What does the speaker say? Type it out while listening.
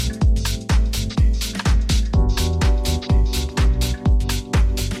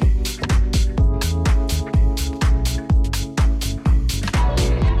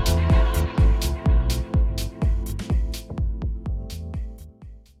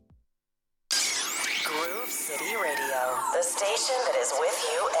City Radio, the station that is with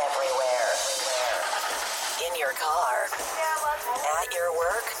you everywhere. In your car, at your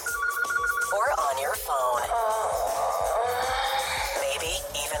work, or on your phone. Maybe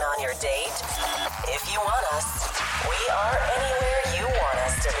even on your date. If you want us, we are anywhere you want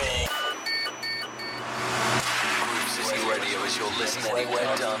us to be. City Radio is your listen anywhere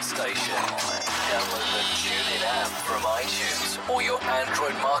dance station. Download the Tune In app from iTunes or your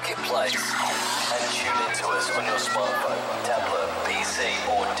Android marketplace and tune into us on your smartphone, tablet, PC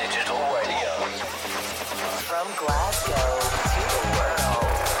or digital radio. From Glasgow to the world,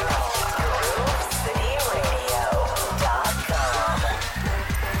 GrooveCityRadio.com.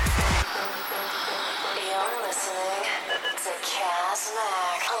 You're listening to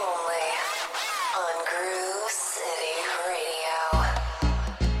Kazmac only on Groove City Radio.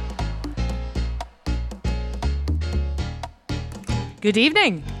 Good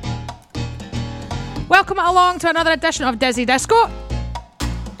evening. Welcome along to another edition of Dizzy Disco.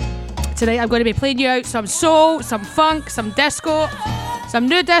 Tonight I'm going to be playing you out some soul, some funk, some disco, some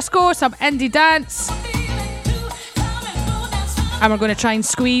new disco, some indie dance. And we're going to try and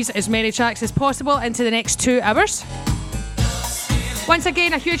squeeze as many tracks as possible into the next 2 hours. Once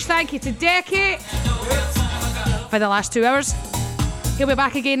again, a huge thank you to Decky for the last 2 hours. He'll be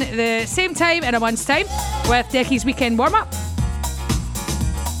back again at the same time in a month's time with Decky's weekend warm-up.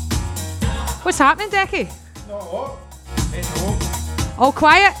 What's happening, Decky? Not a lot. It's home. All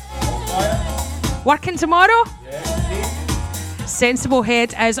quiet? All quiet. Working tomorrow? Yeah, Sensible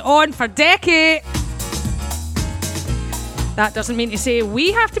head is on for Decky. That doesn't mean to say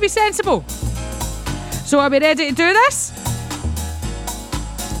we have to be sensible. So are we ready to do this?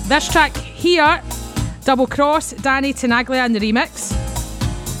 This track here, Double Cross, Danny Tenaglia in the remix.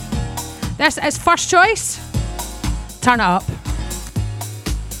 This is First Choice. Turn it up.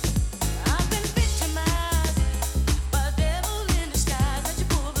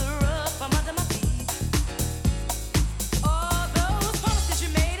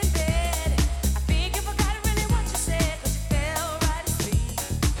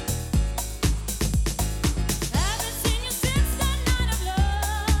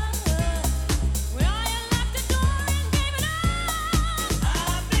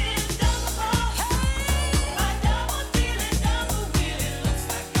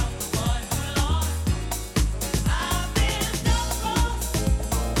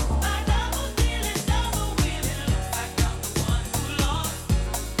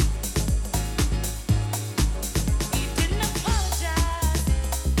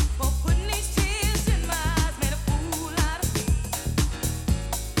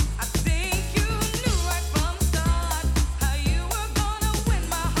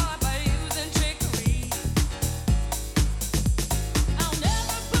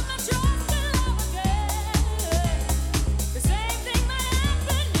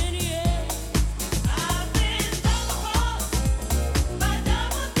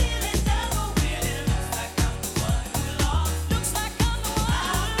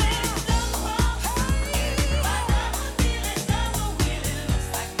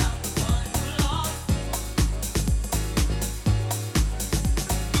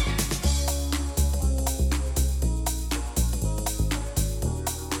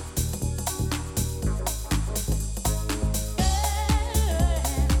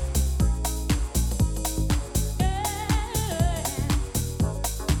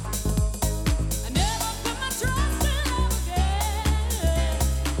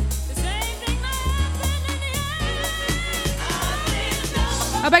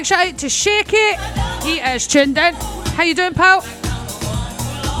 A big shout out to Shaky. He is tuned in. How you doing, pal?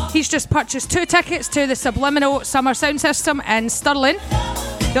 He's just purchased 2 tickets to the Subliminal Summer Sound System in Stirling,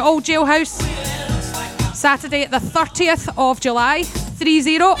 the old jailhouse, Saturday the 30th of July,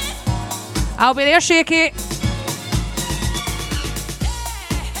 30. I'll be there, Shaky.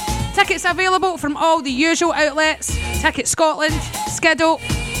 Tickets available from all the usual outlets. Ticket Scotland, Skiddle.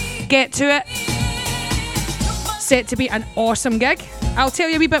 Get to it. Set to be an awesome gig. I'll tell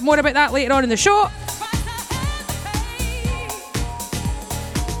you a wee bit more about that later on in the show.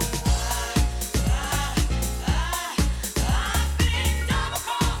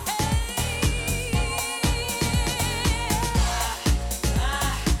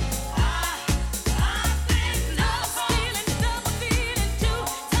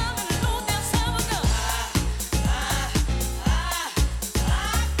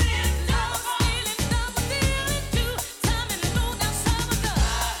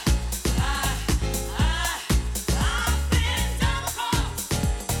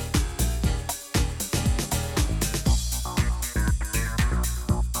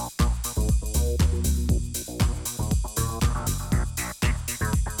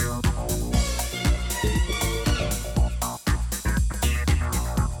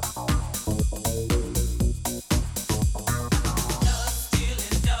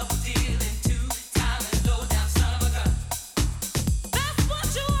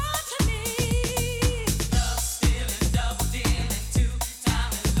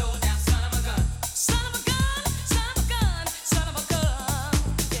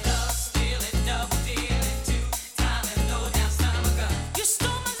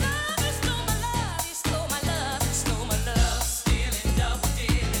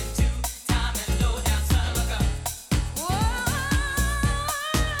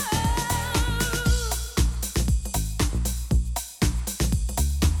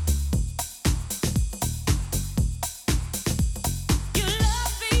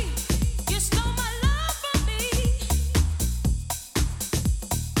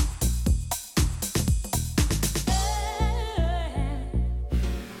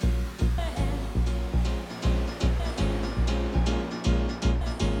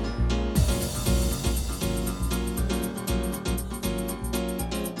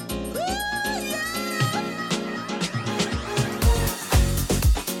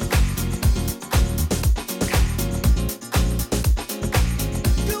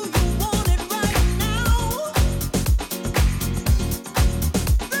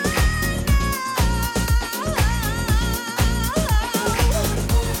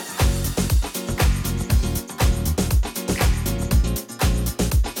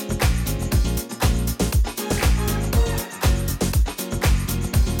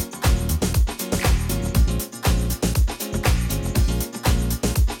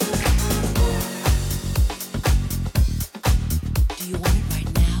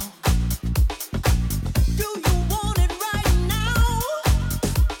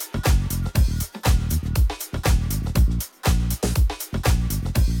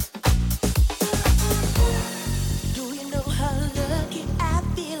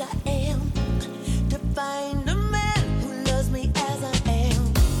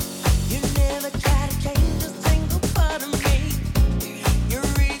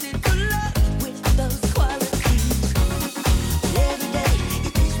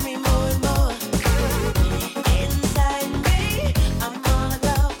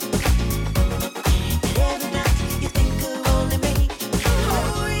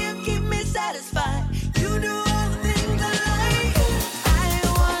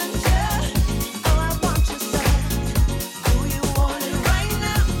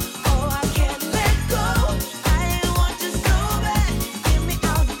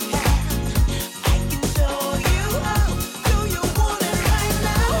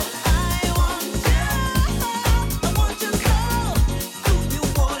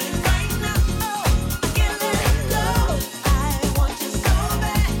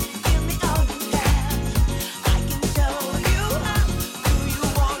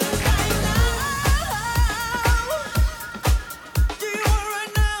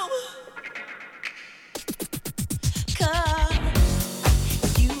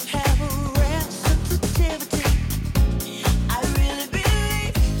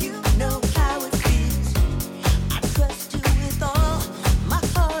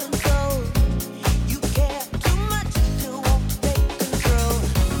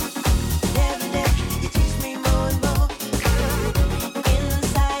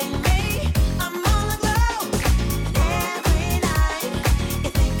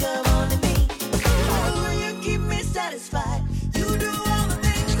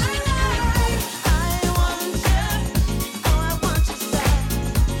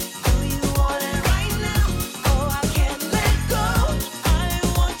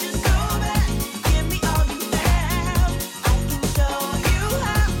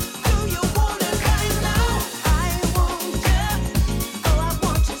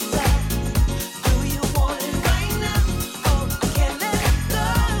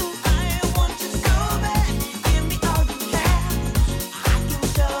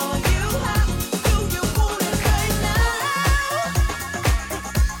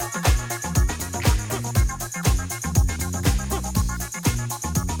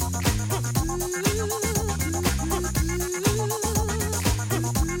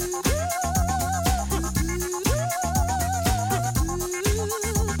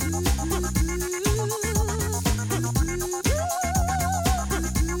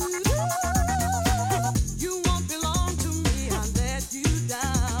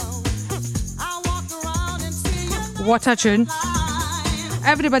 What a tune.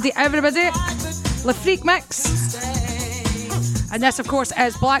 Everybody, Le Freak Mix. And this, of course,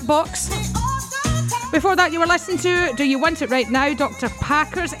 is Black Box. Before that, you were listening to Do You Want It Right Now, Dr.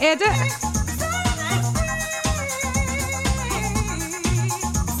 Packer's edit.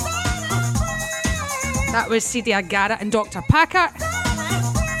 That was CD Agara and Dr. Packer.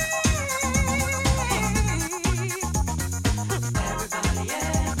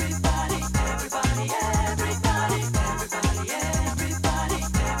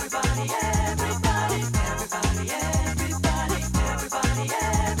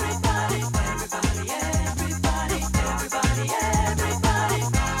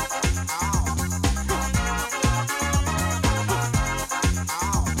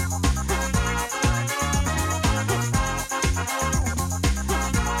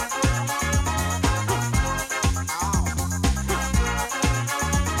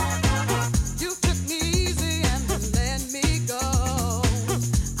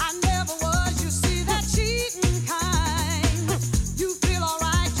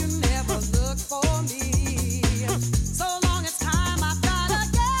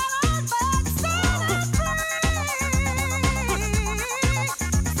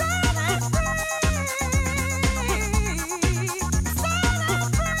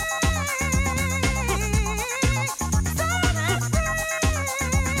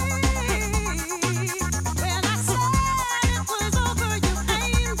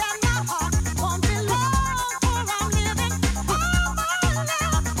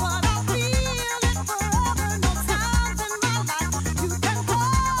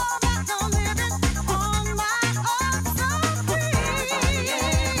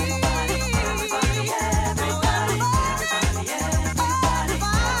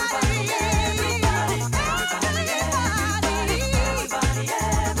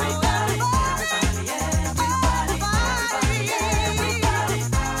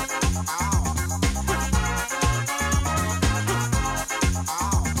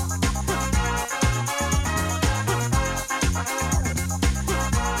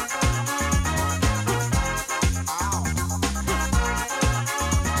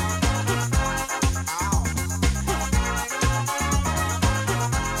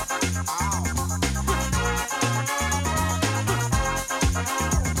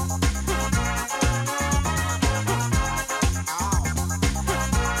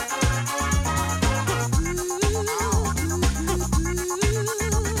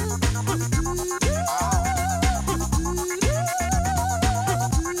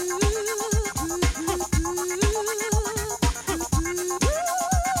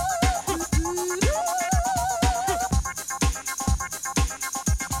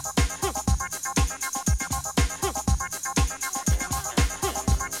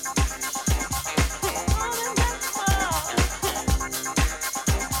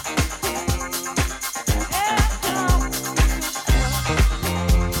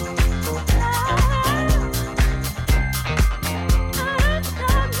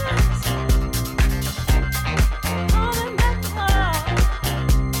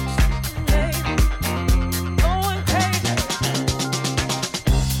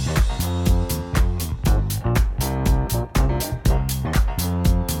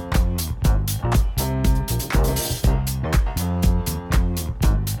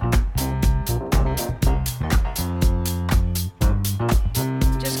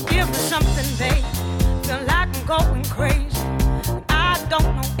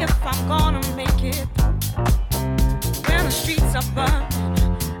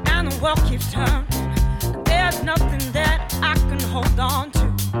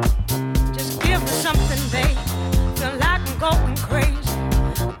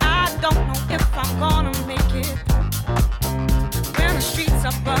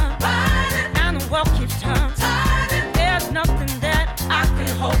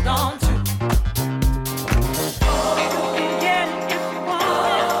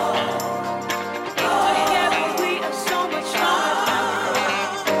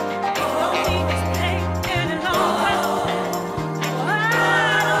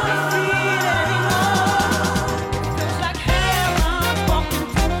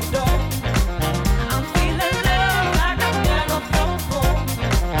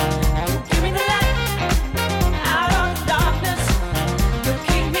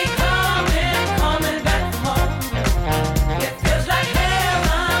 Keep me calm.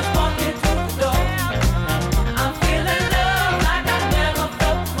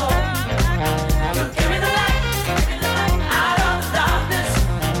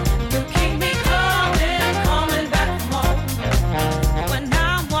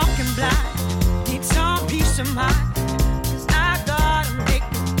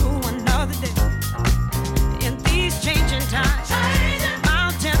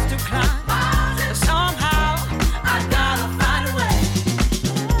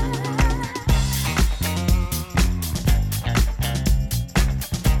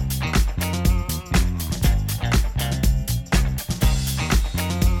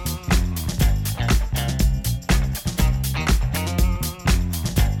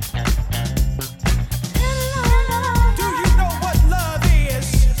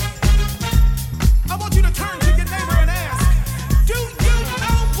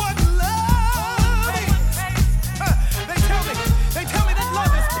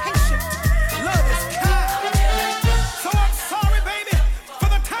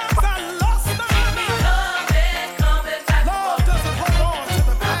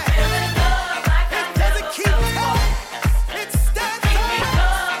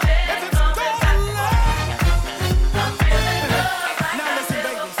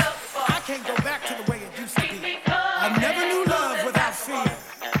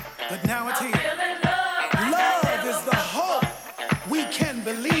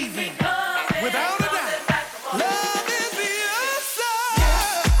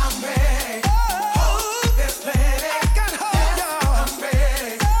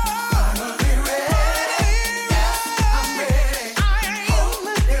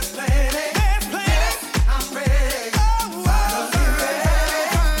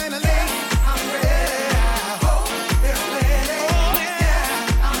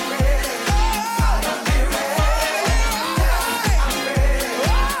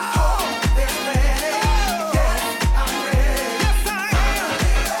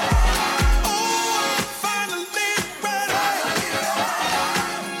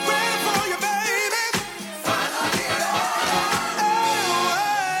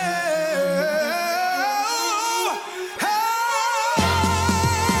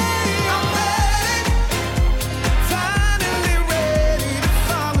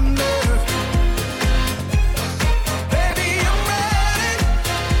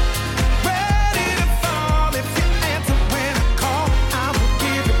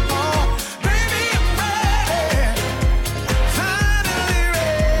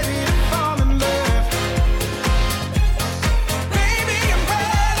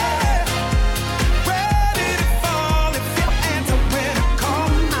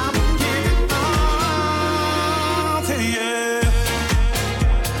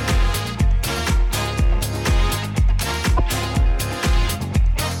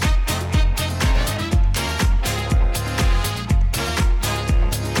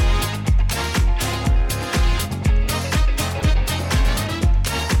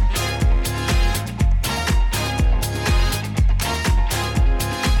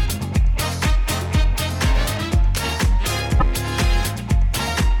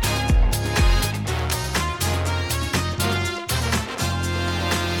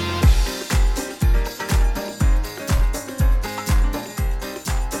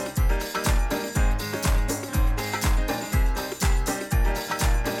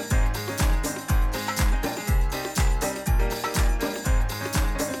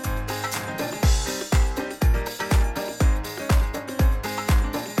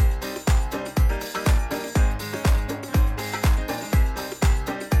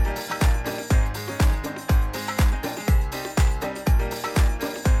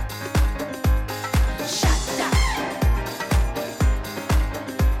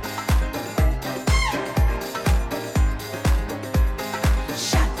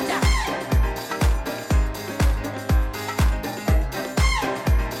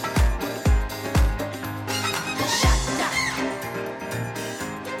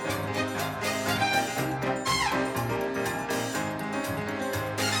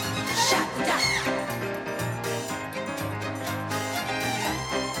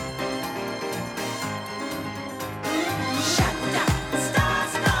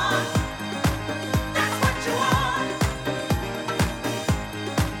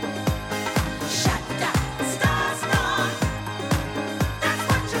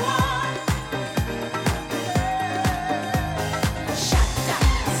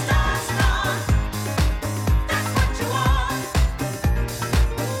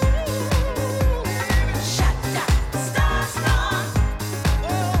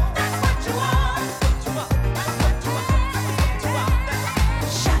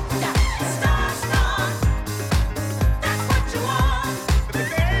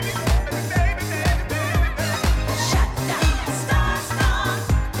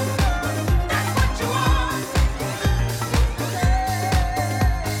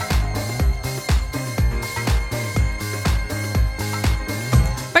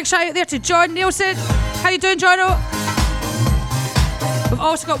 shout out there to John Nielsen. How you doing, Jono? We've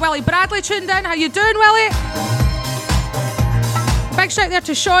also got Willie Bradley tuned in. How you doing, Willie? Big shout out there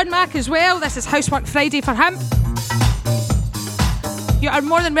to Sean Mack as well. This is Housework Friday for him. You are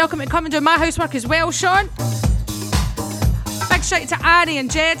more than welcome to come and do my housework as well, Sean. Big shout out to Annie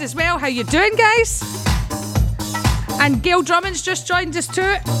and Jed as well. How you doing, guys? And Gail Drummond's just joined us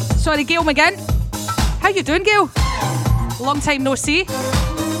too. Sorry, Gail McGinn. How you doing, Gail? Long time no see.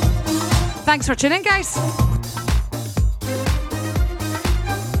 Thanks for tuning in, guys.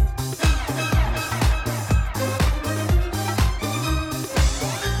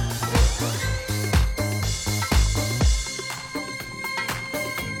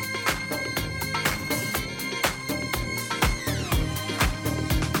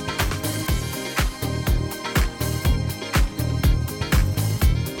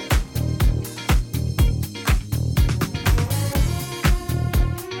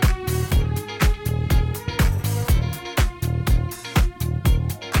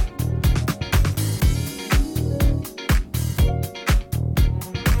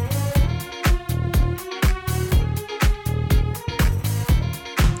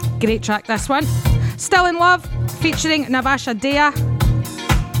 Great track, this one. Still in Love, featuring Navasha Dea.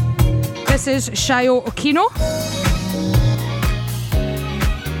 This is Shayo Okino.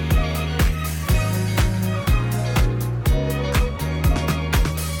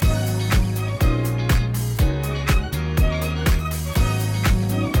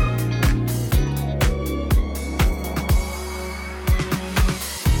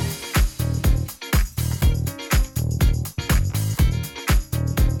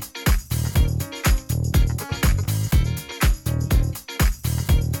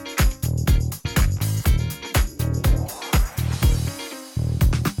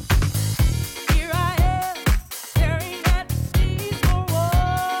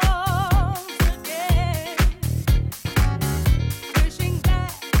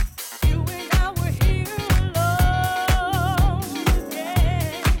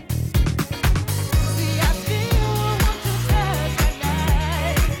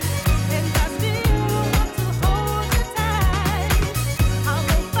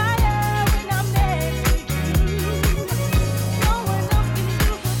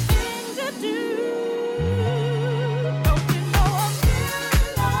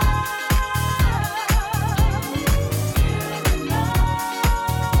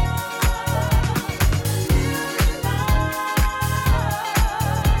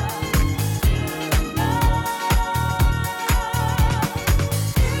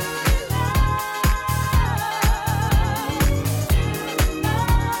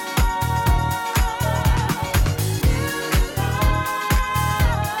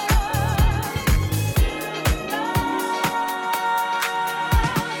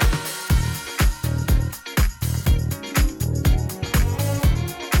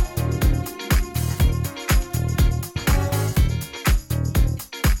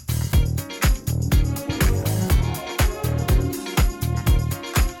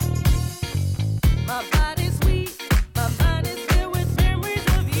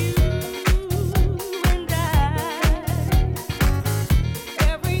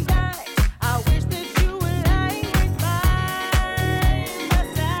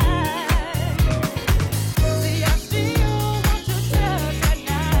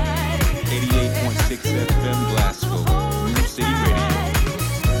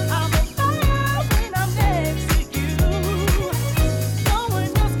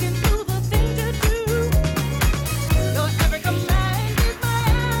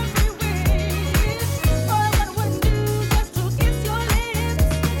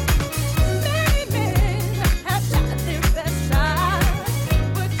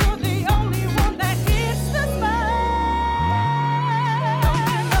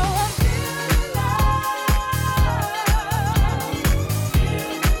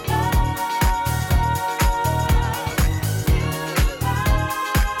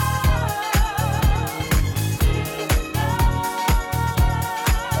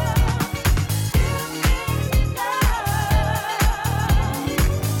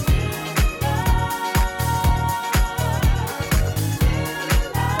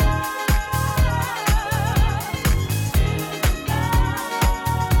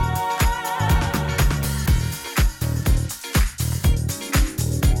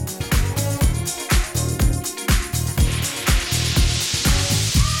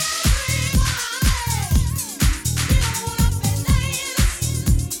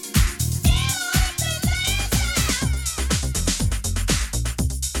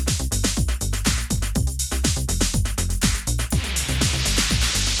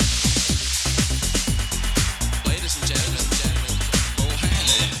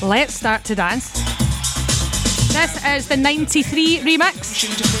 Let's Start to Dance. This is the 93 remix.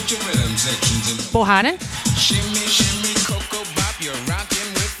 Bohannon. Shimmy, shimmy, Cocoa Bop, you're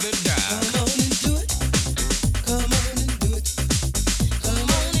rocking with the dial. Come on and do it. Come on and do it. Come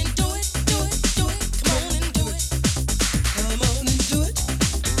on and do it. Do it, do it. Come on and do it. Come on and do it.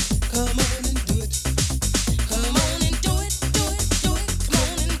 Come on and do it. Come on and do it. Do it, do it. Come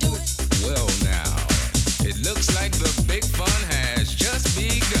on and do it. Well now, it looks like the big fun has just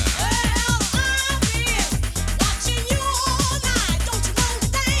begun.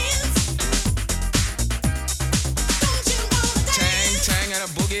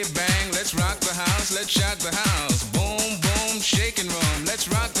 Let's shock the house, boom, boom, shaking room. Let's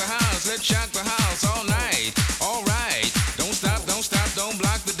rock the house, let's shock the house all night. All right, don't stop, don't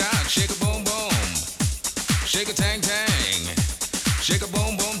block the dot. Shake a boom, boom, shake a tang, tang. Shake a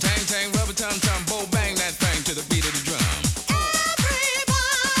boom, boom, tang, tang. Rubber tum, tum, boom, bang that thing to the beat of the drum.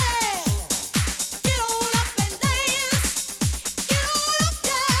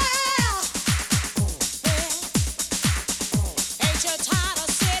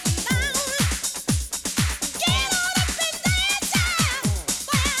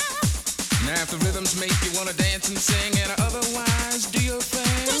 Make you wanna dance and sing and otherwise do your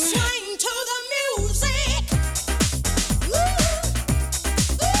thing. To swing to the music. Ooh,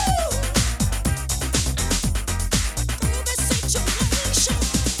 ooh. Groovy situation.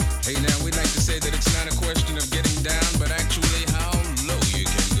 Hey, now we'd like to say that it's not a question of getting down, but actually how low you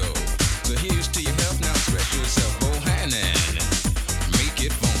can go. So here's to your health, now express yourself, Bohannon. Make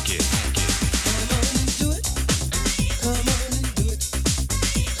it funky, funky. Come on and do it. Come on.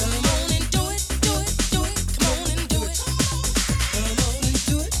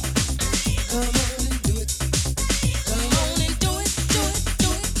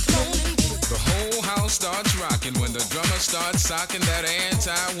 When the drummer starts socking that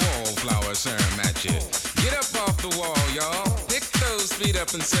anti-wallflower serum at you. Get up off the wall, y'all. Pick those feet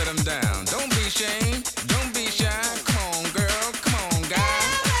up and set them down. Don't be ashamed. Don't be shy. Come on, girl. Come on, guy.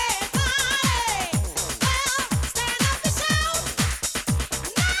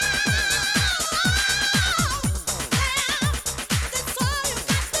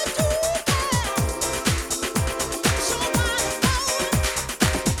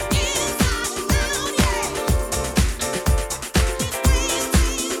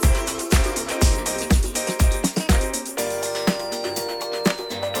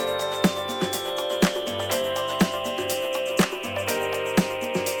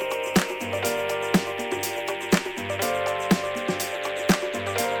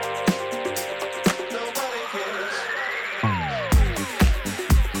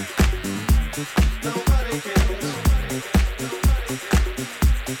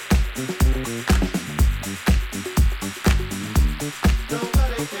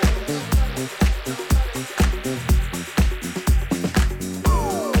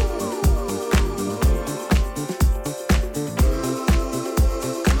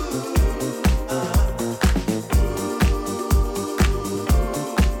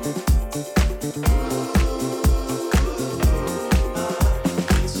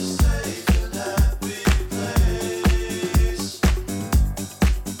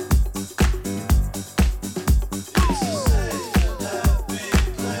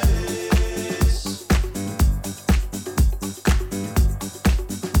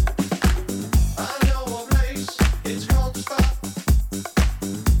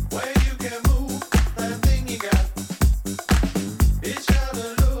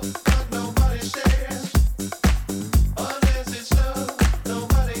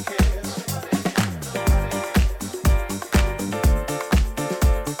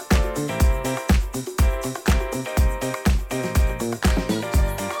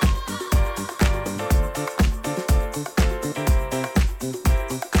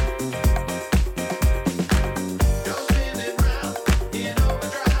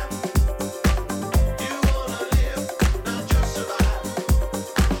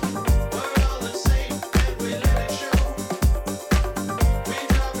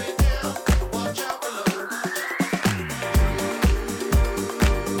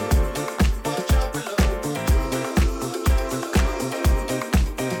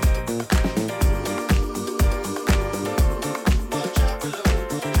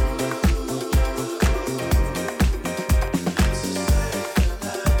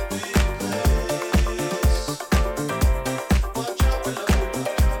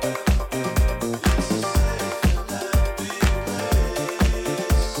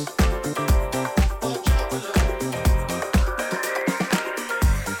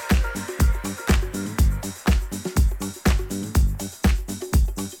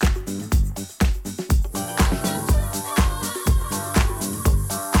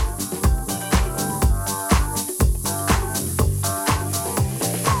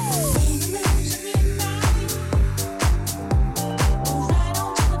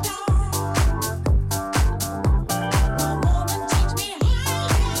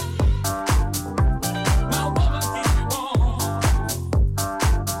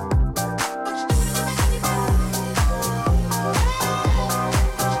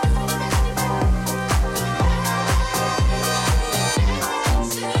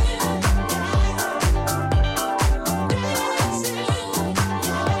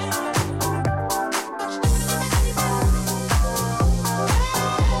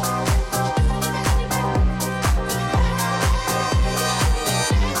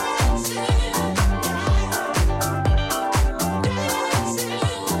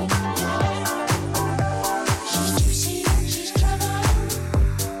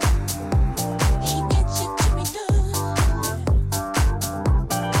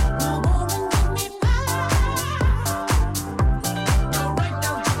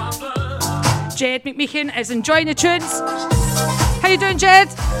 Jed McMeekin is enjoying the tunes. How you doing, Jed?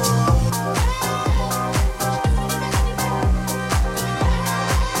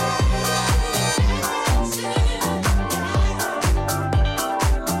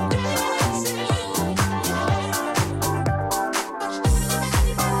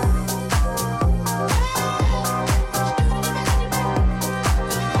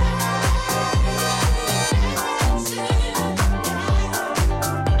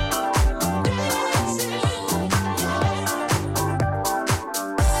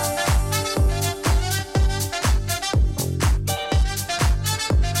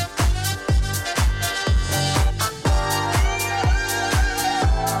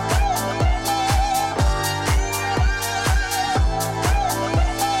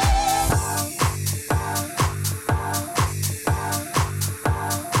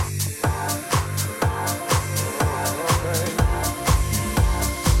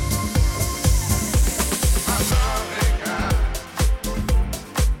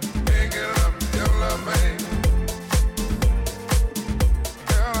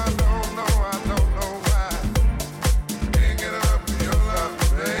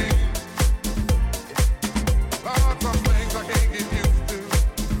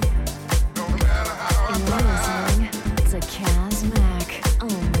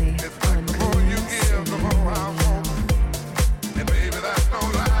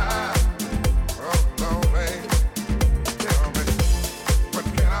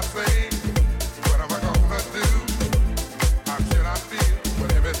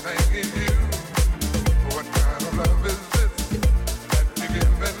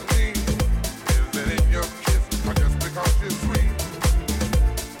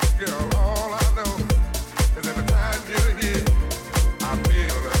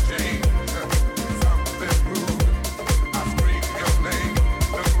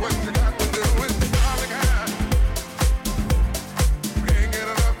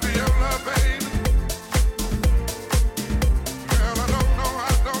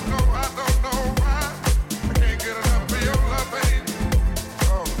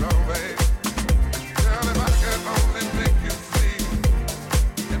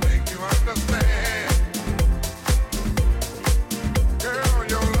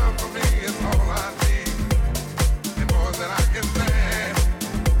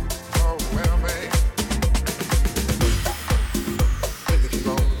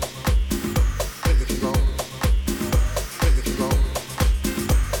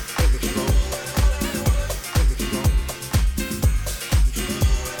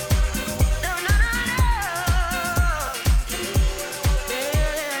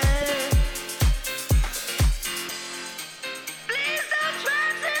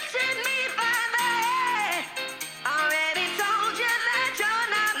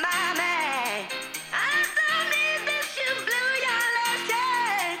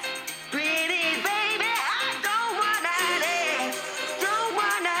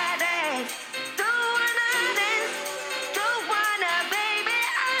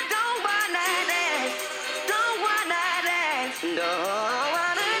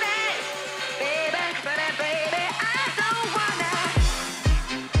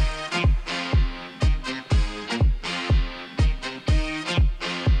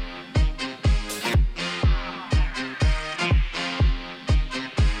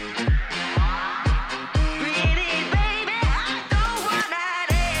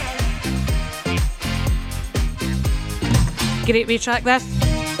 Great wee track this.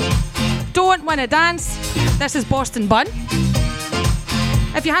 Don't Wanna Dance. This is Boston Bun.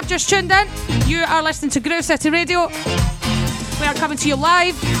 If you have just tuned in, you are listening to Groove City Radio. We are coming to you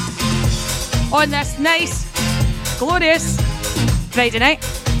live on this nice, glorious Friday night.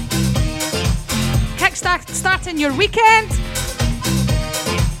 Starting your weekend.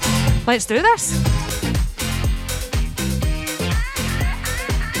 Let's do this.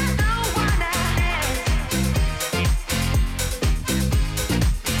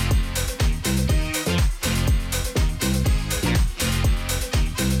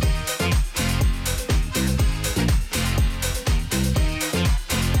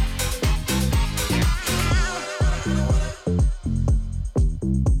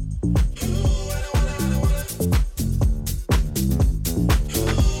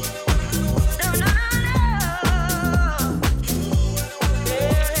 No, no.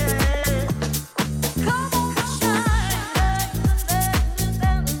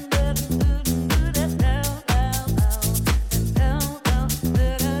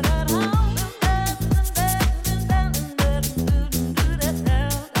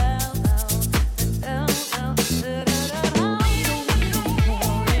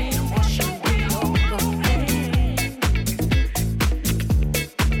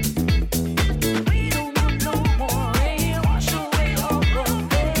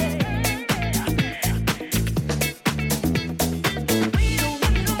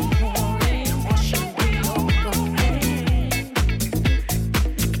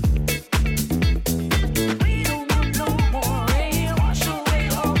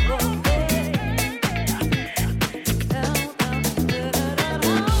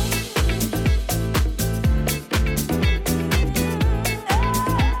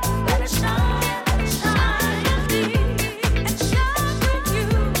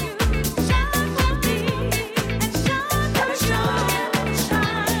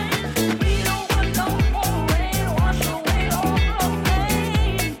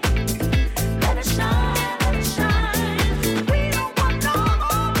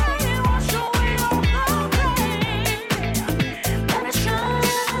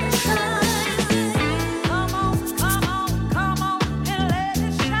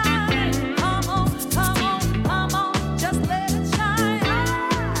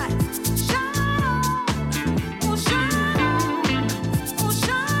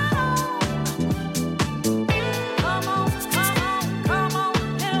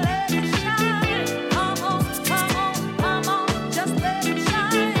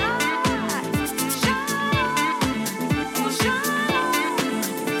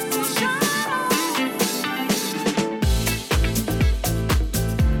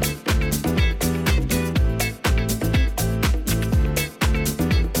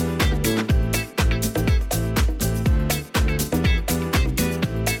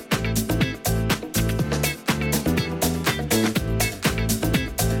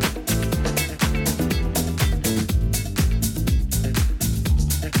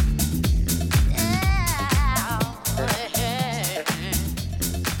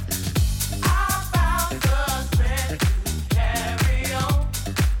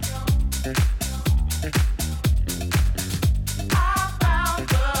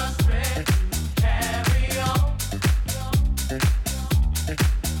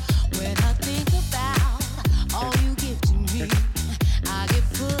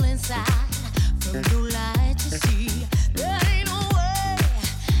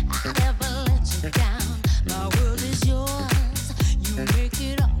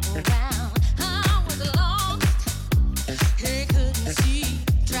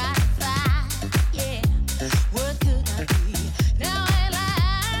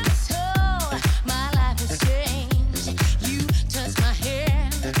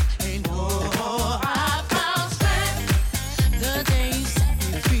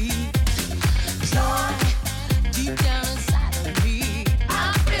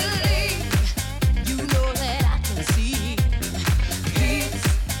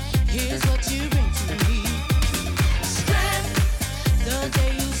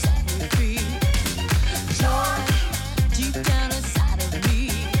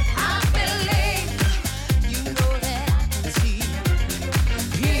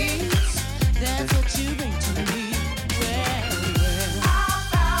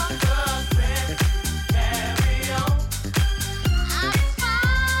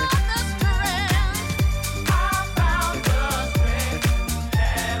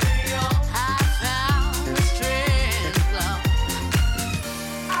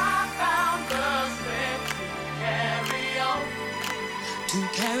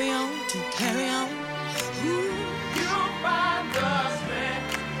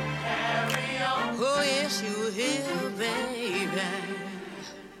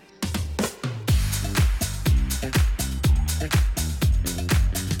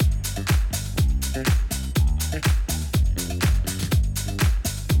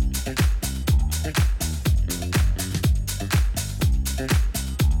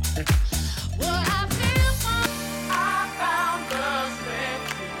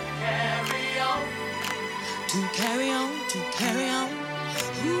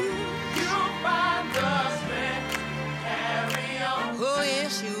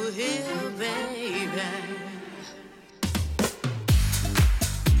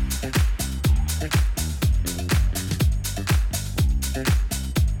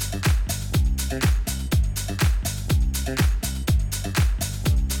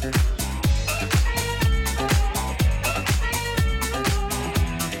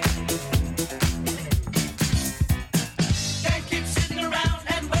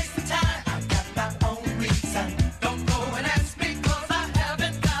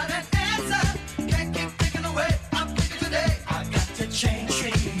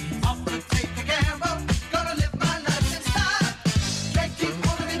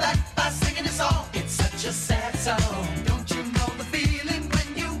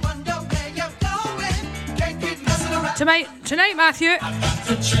 Tonight, Matthew,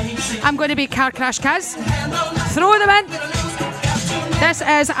 I'm going to be Car Crash Kaz. Throw them in. This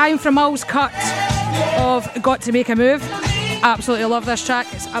is I'm From Mull's cut of Got to Make a Move. Absolutely love this track.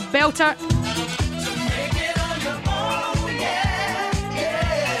 It's a belter.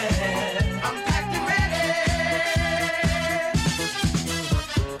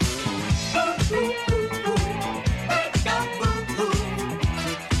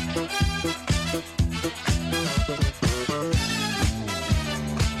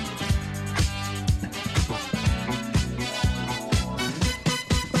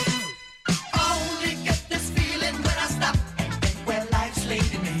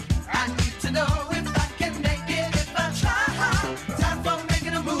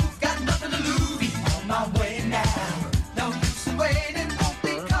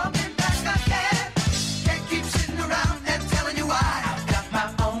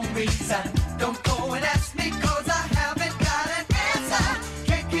 Don't go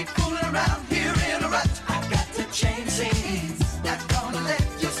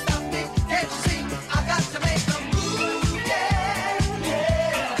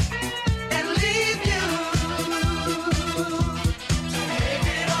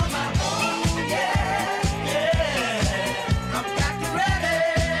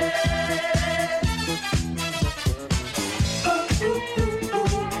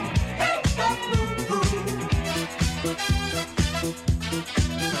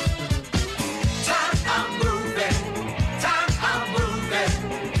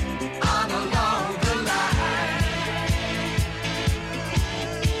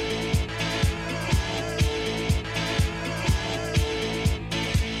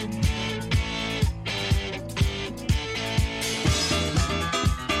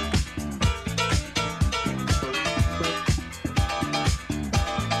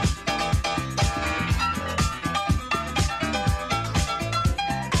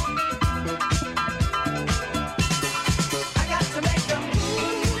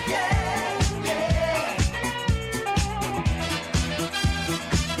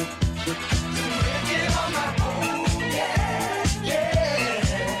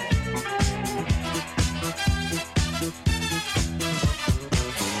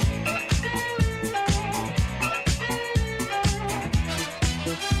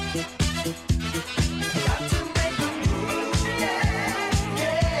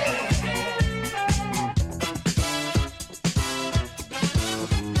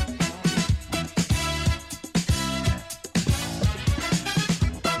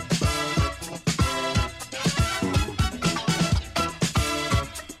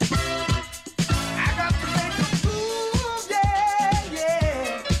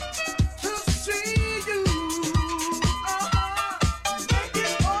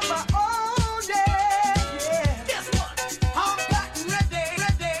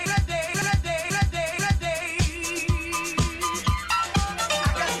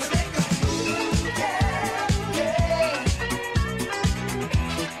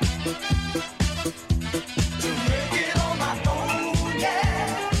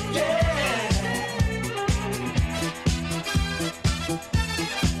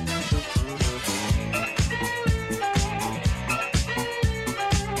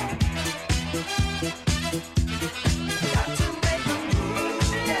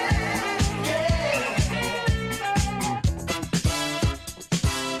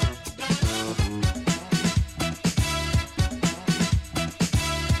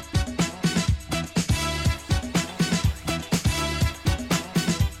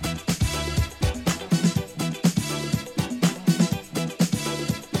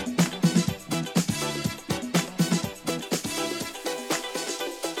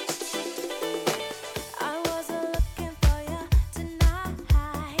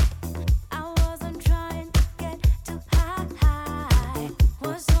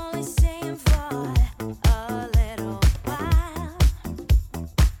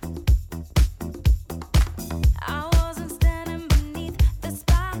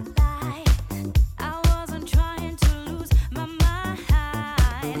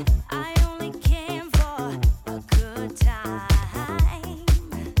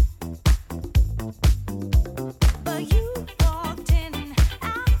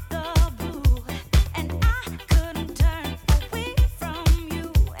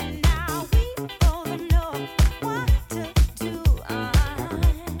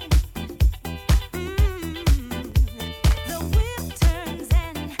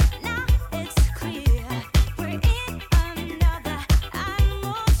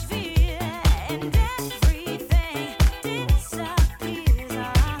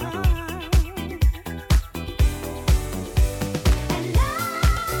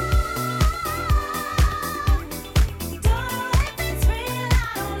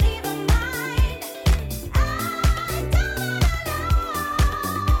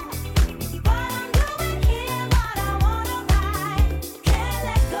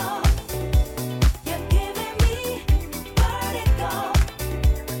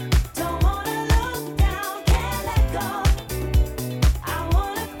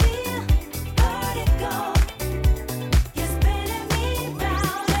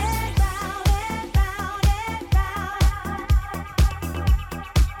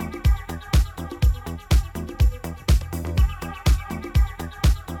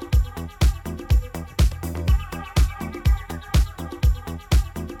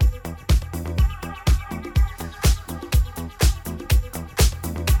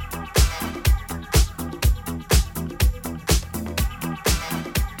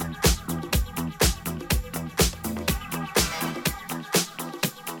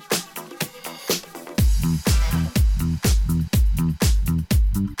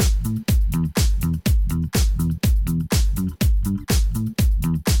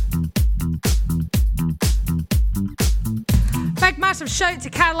massive shout to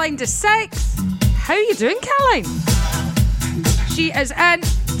Caroline de Six. How you doing, Caroline? She is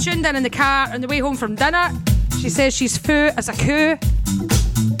tuned in the car on the way home from dinner. She says she's fou as a coo.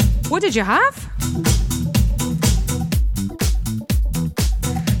 What did you have?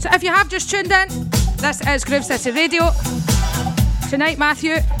 So if you have just tuned in, this is Groove City Radio. Tonight,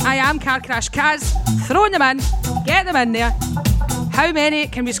 Matthew, I am Car Crash Kaz. Throwing them in. Get them in there. How many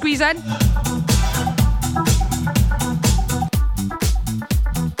can we squeeze in?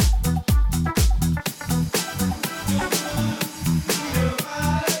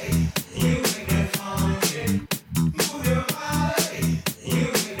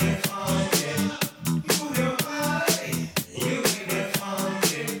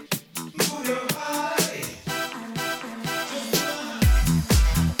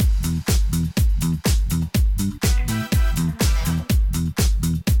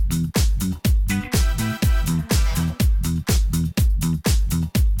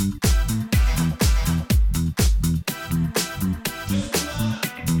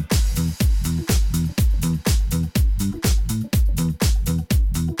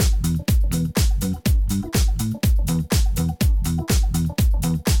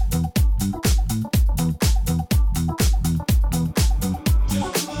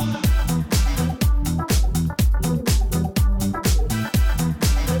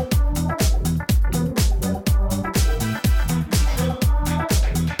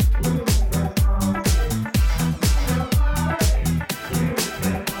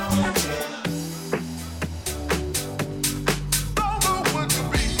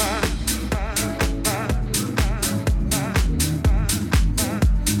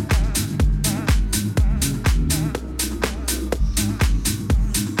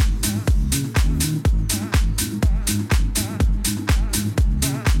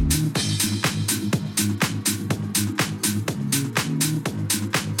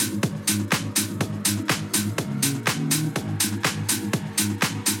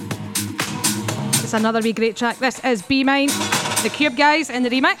 Another wee great track. This is myne, the Cube guys in the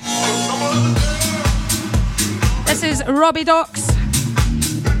remix. This is Robbie Docs.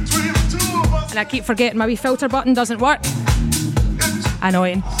 And I keep forgetting my wee filter button doesn't work.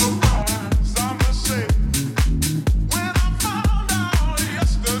 Annoying.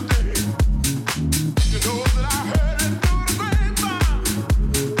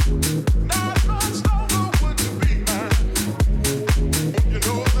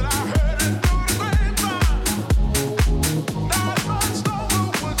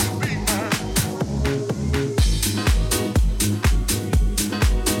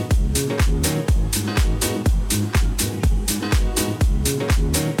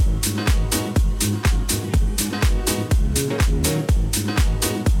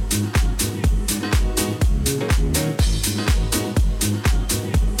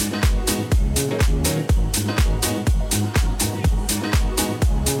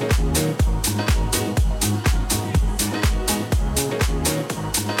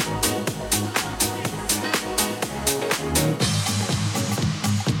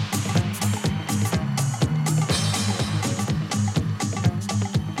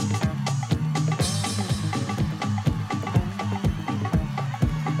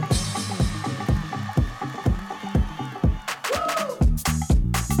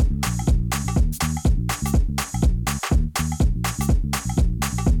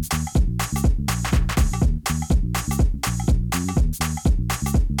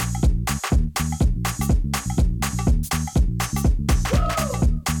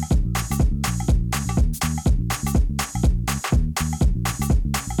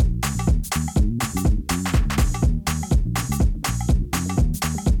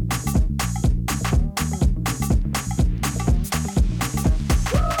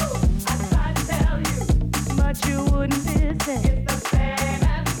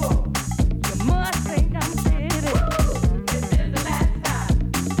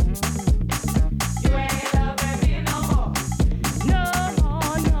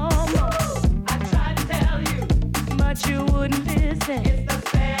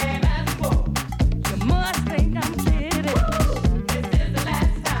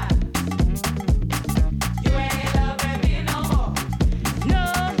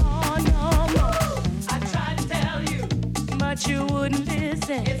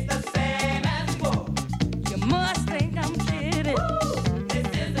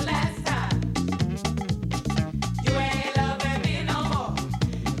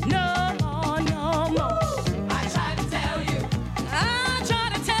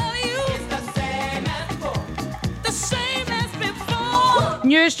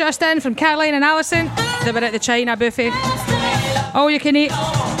 News just in from Caroline and Alison. They were at the China buffet. All you can eat.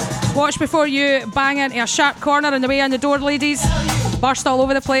 Watch before you bang into a sharp corner on the way in the door, ladies. Burst all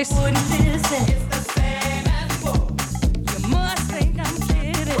over the place.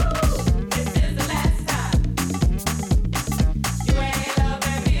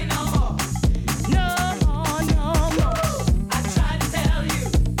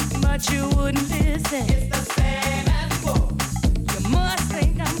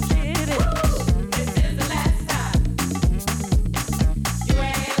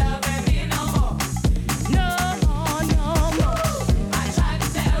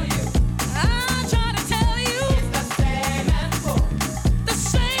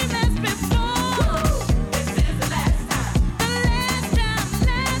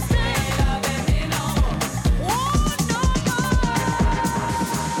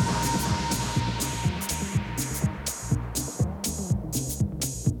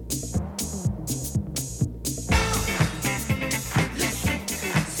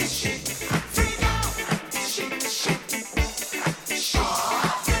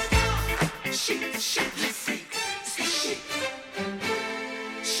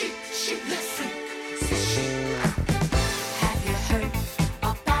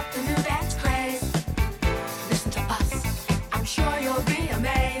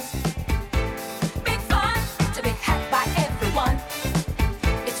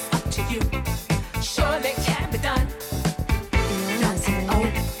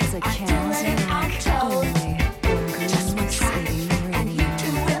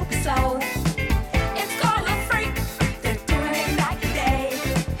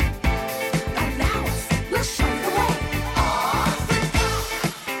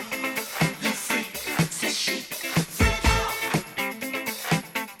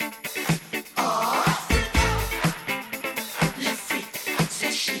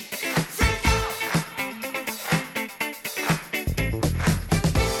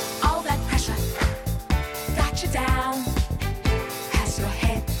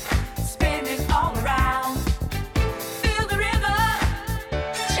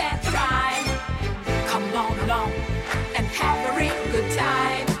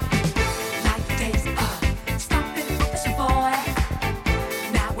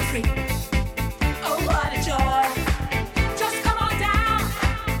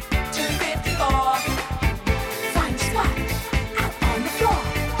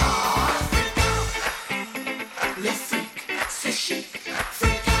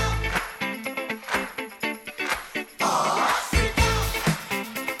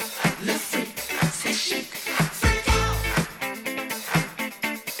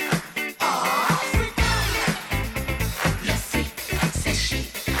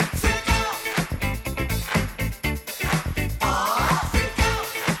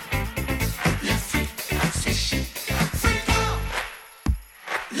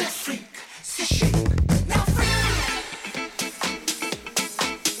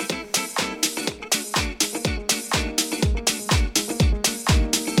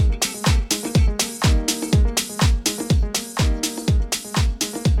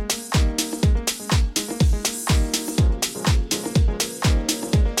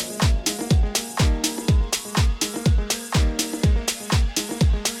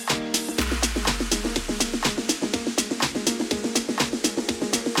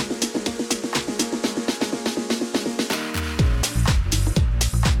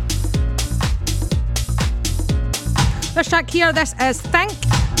 This track here, this is Think,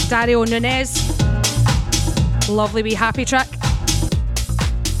 Dario Nunez. Lovely wee happy track. Think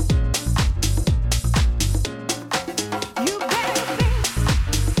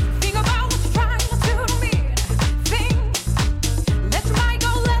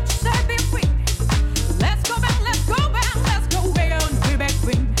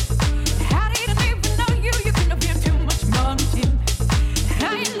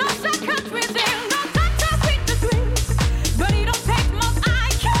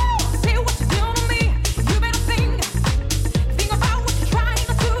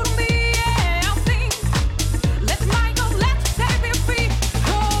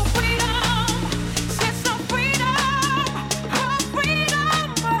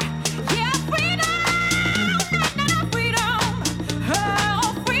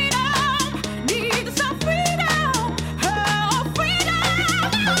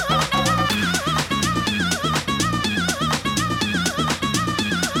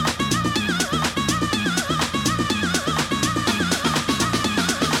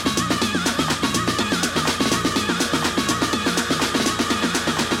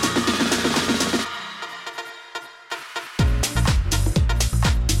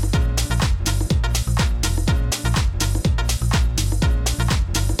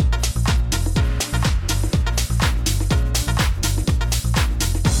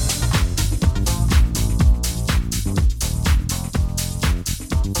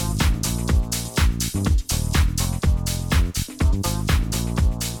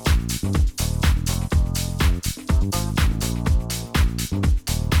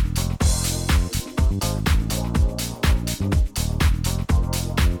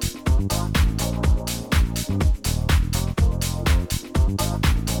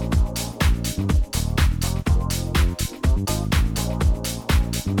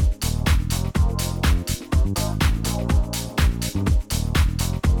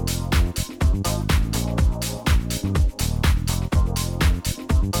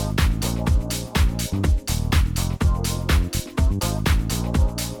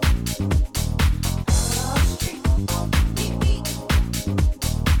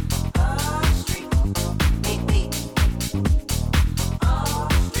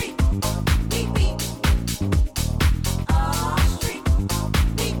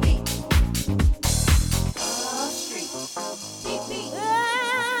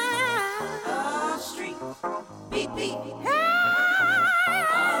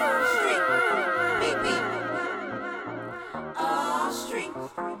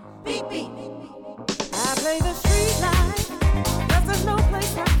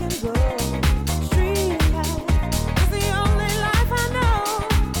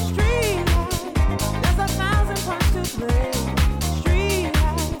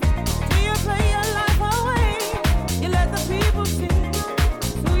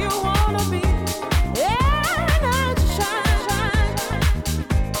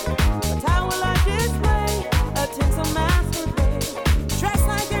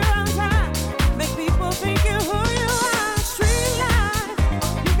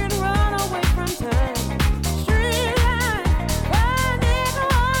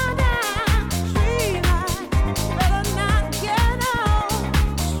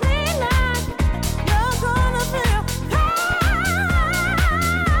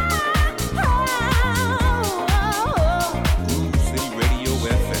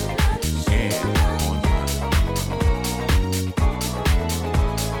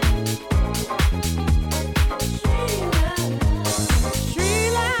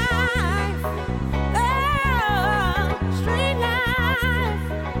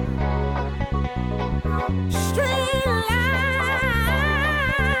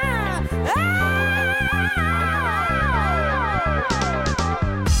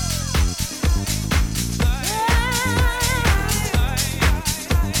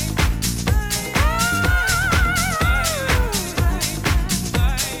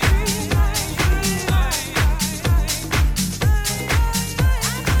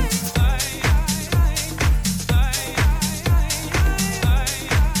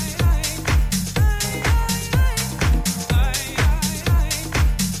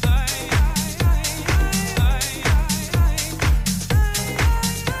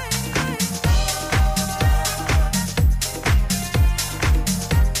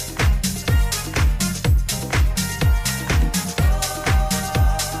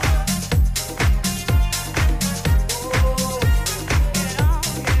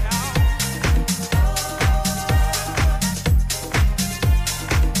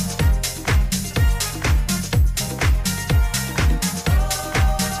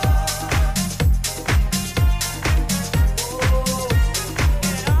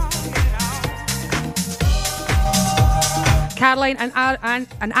Caroline and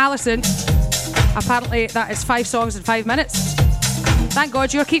Alison. Apparently that is 5 songs in 5 minutes. Thank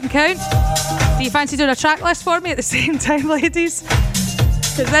God you're keeping count. Do you fancy doing a track list for me at the same time, ladies?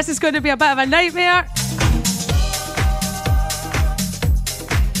 Because this is going to be a bit of a nightmare.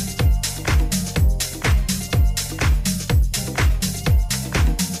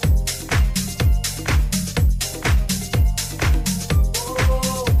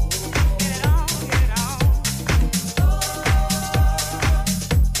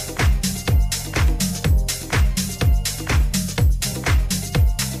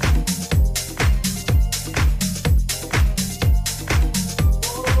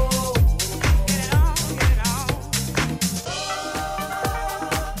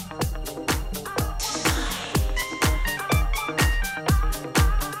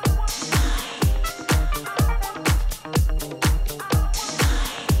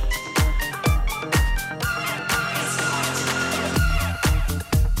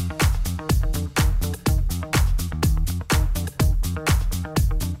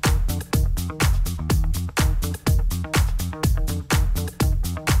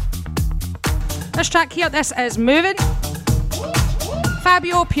 This track here, this is Movin',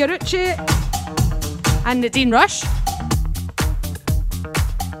 Fabio Pierucci and Nadine Rush.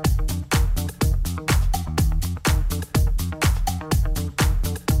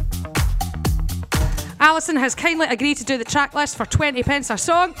 Alison has kindly agreed to do the track list for 20 pence a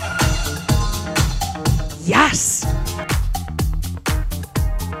song. Yes!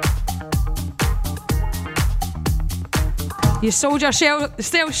 You sold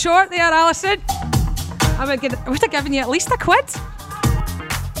yourself short there, Alison. I would have given you at least £1.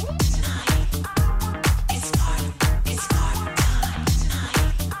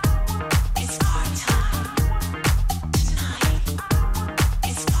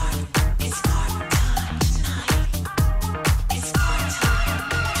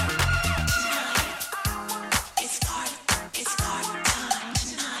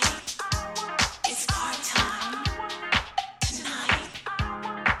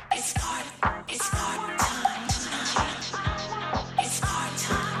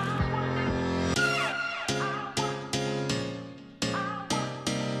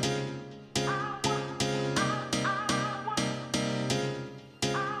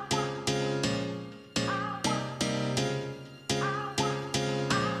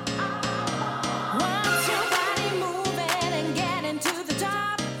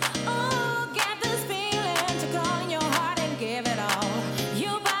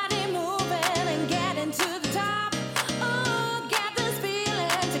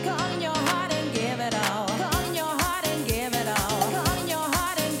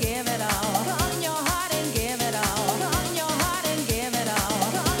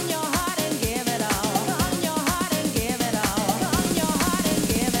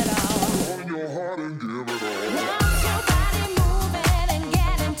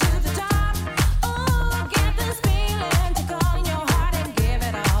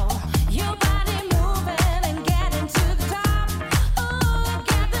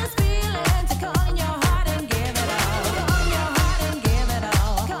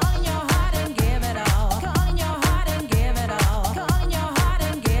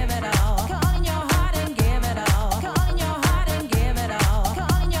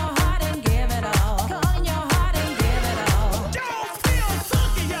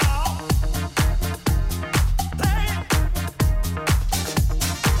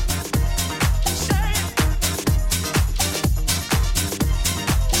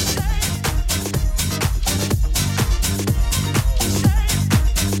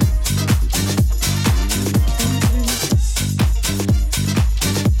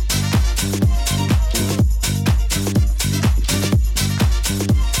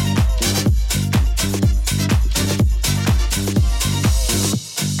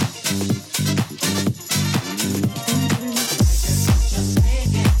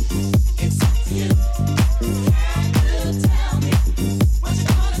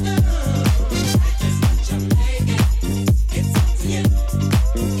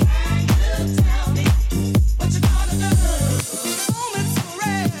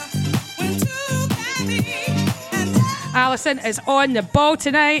 Alison is on the ball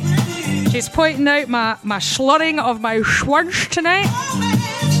tonight. She's pointing out my slurring of my schwunch tonight.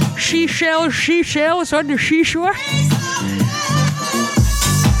 Seashells on the seashore.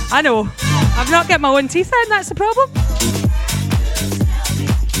 I know. I've not got my own teeth in, that's the problem.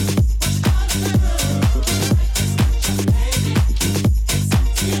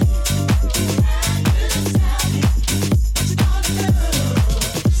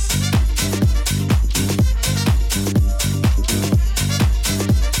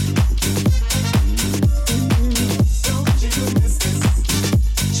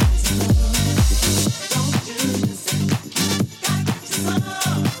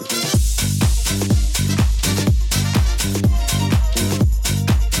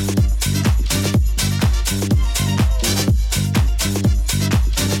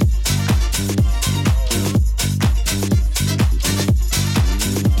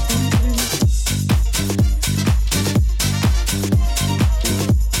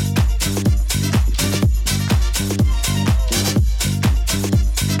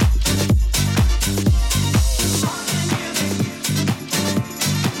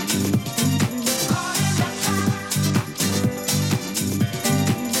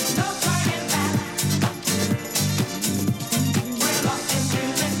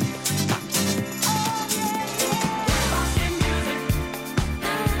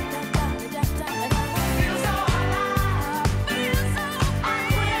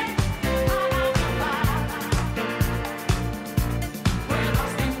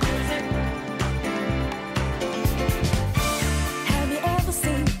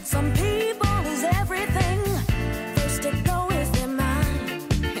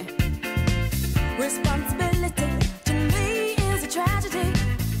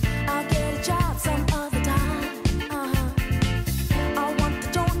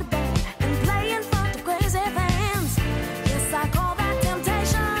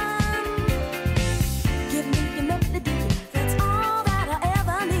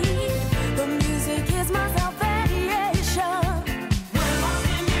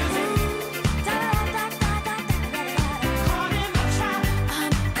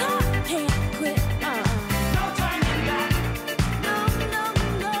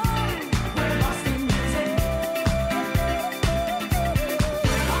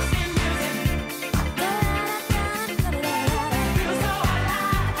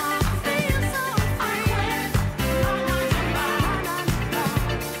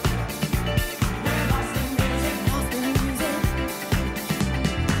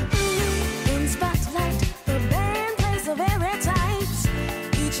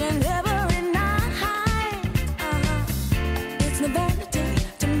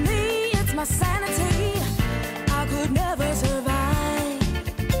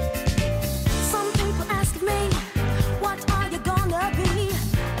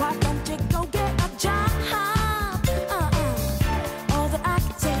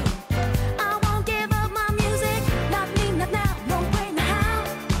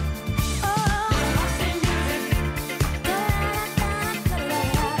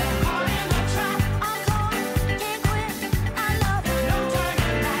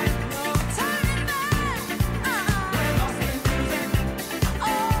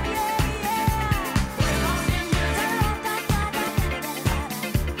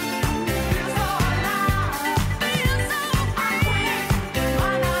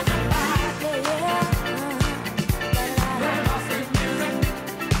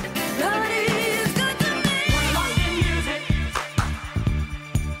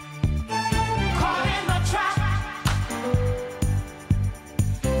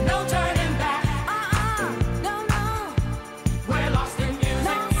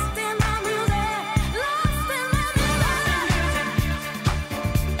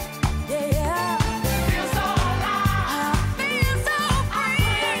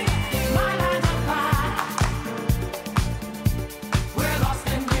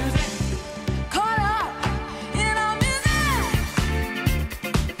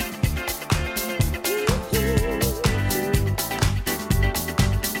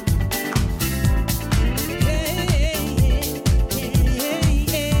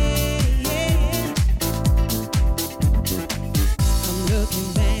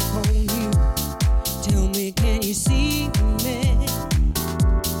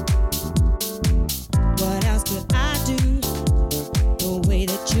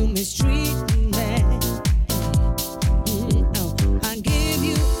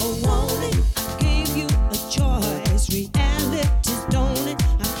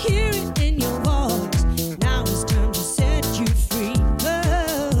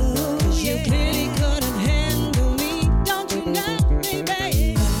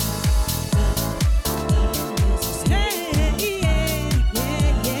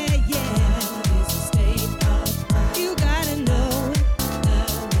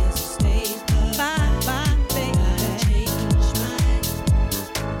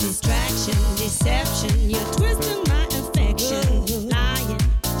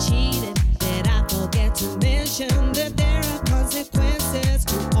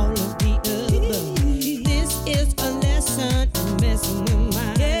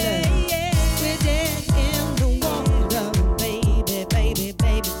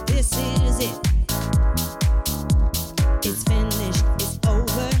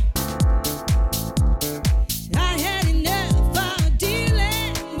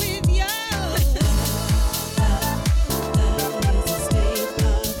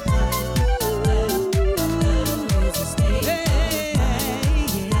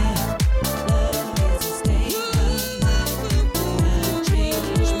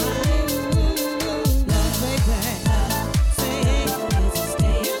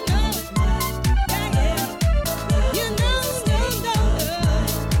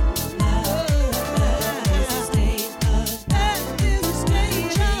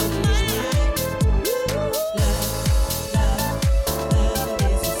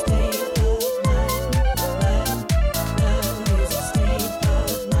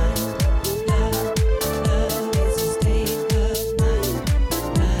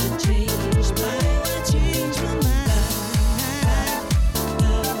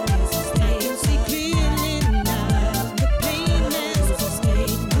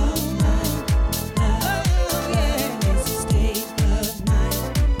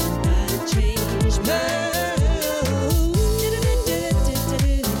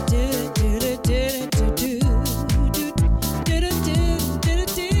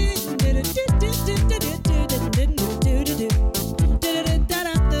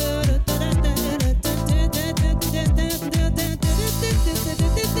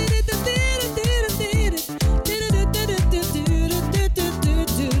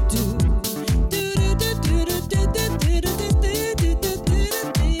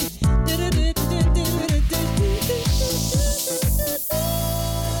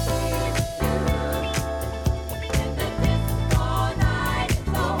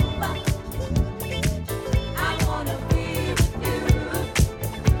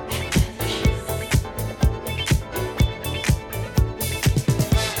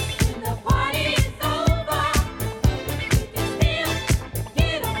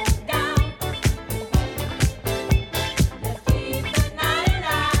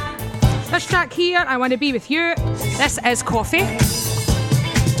 This track here, I Want to Be With You. This is Coffee.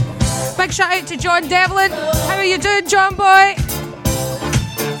 Big shout out to John Devlin. How are you doing, John boy?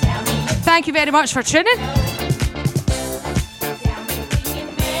 Thank you very much for tuning.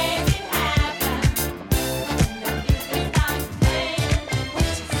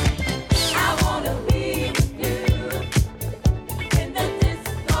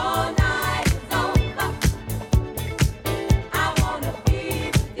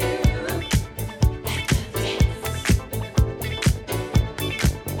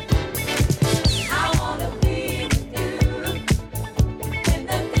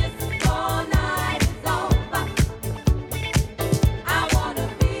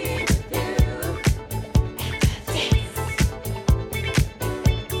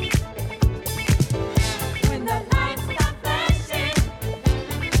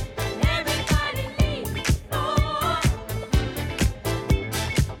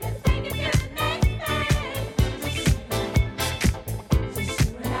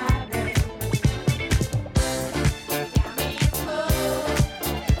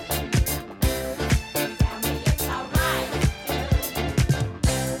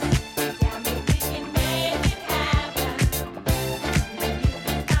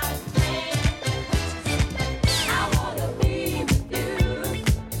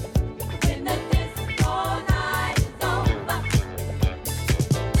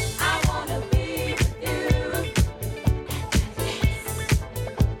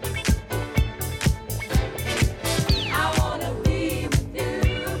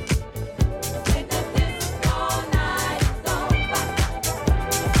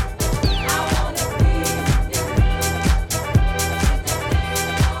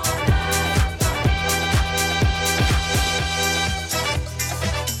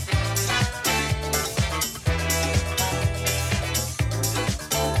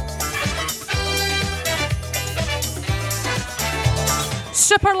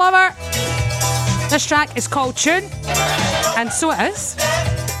 Super lover. This track is called Tune, and so it is.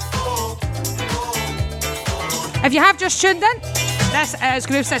 If you have just tuned in, this is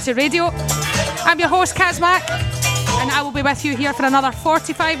Groove City Radio. I'm your host, Kazmac, and I will be with you here for another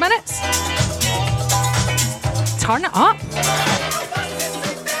 45 minutes. Turn it up.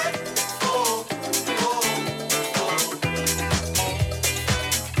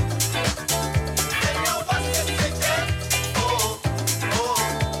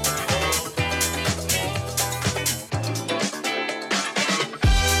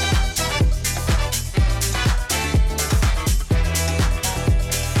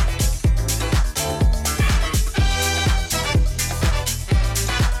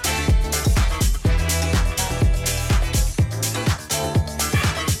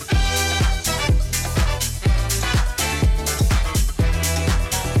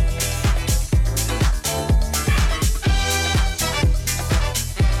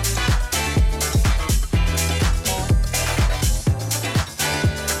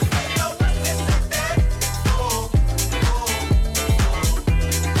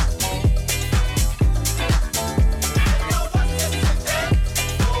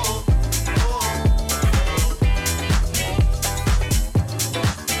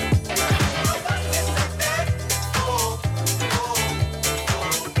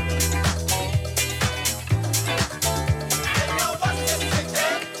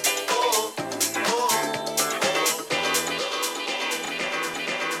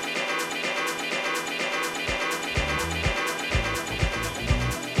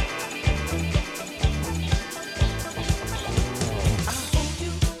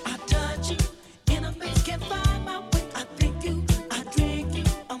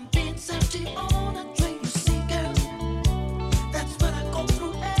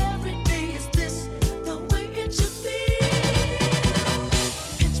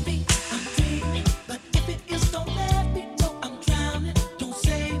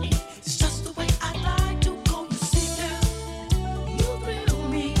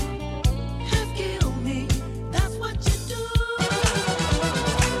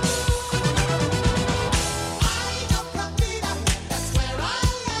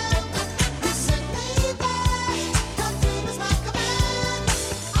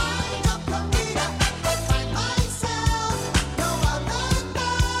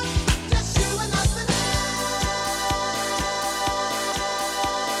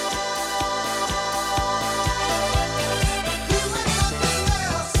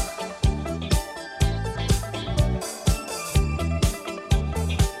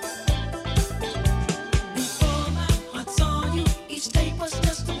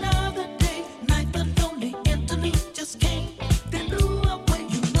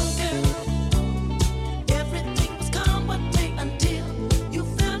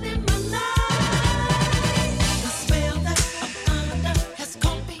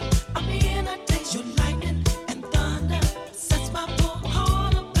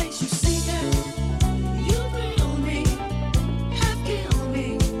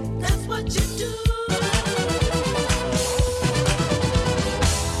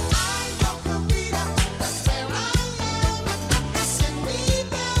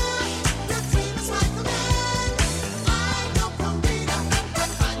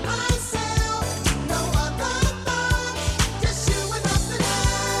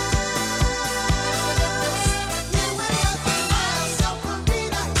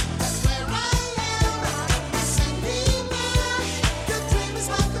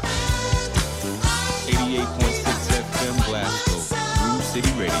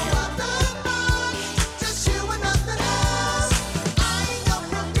 Radio.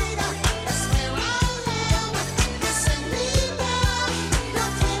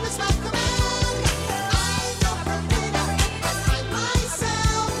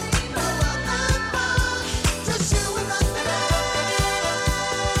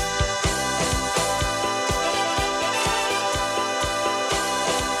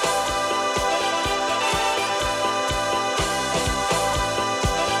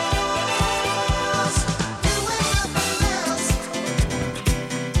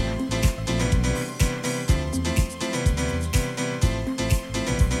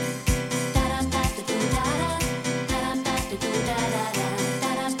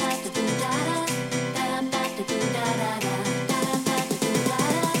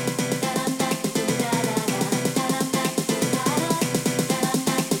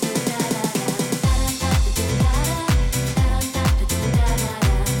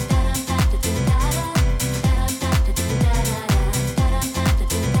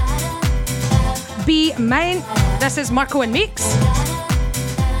 Myne. This is Marco and Meeks.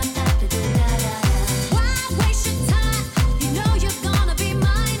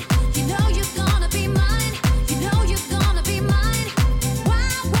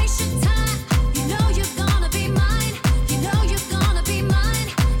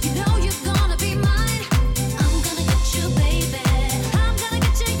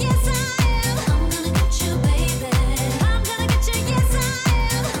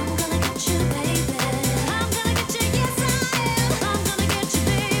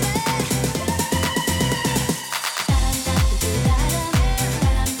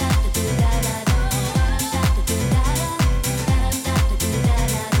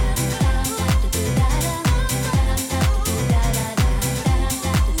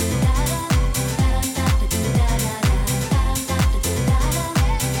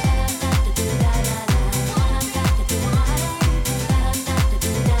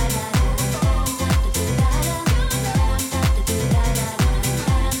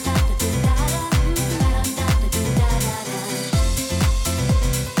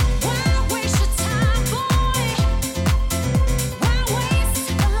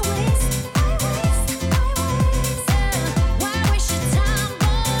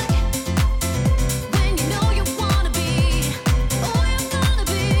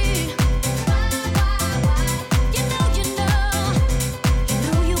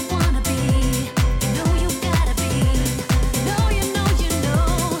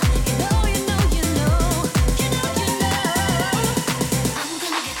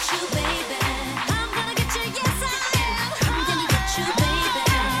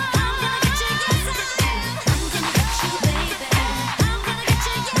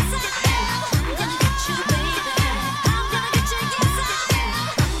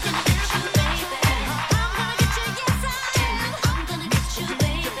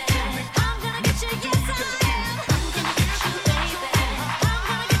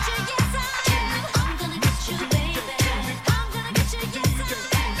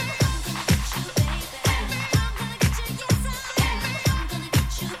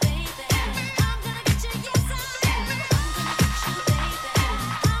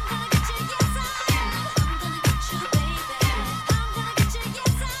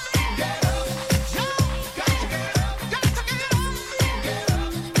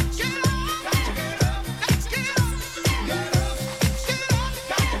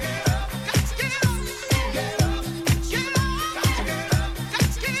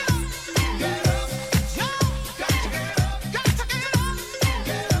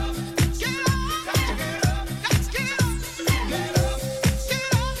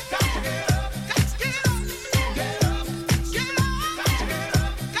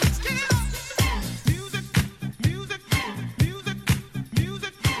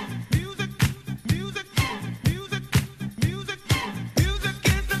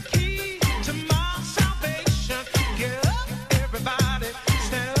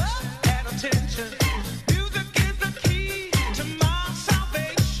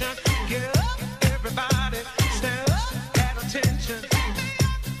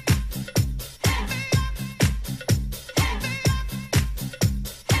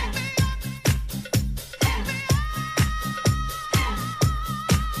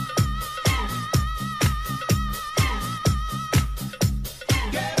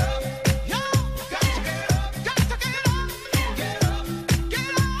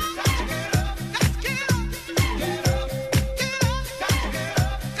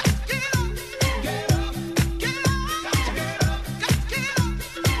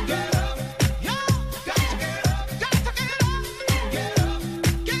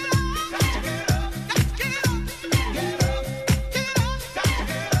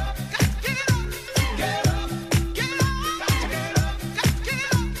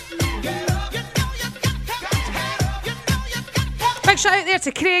 shout out there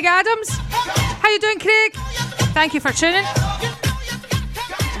to Craig Adams. How you doing, Craig? Thank you for tuning.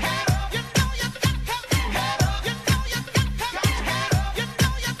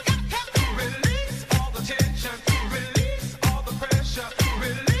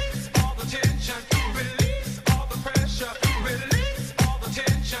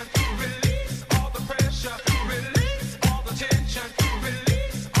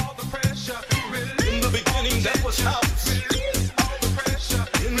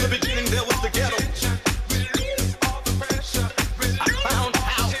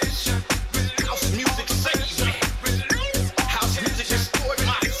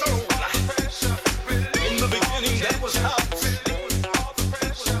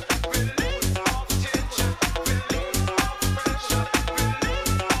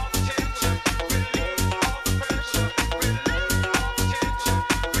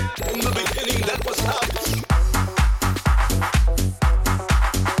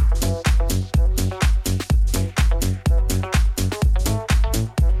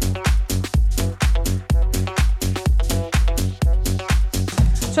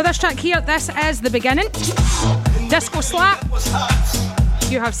 So this track here, this is the beginning. Disco slap.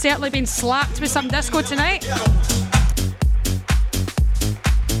 You have certainly been slapped with some disco tonight.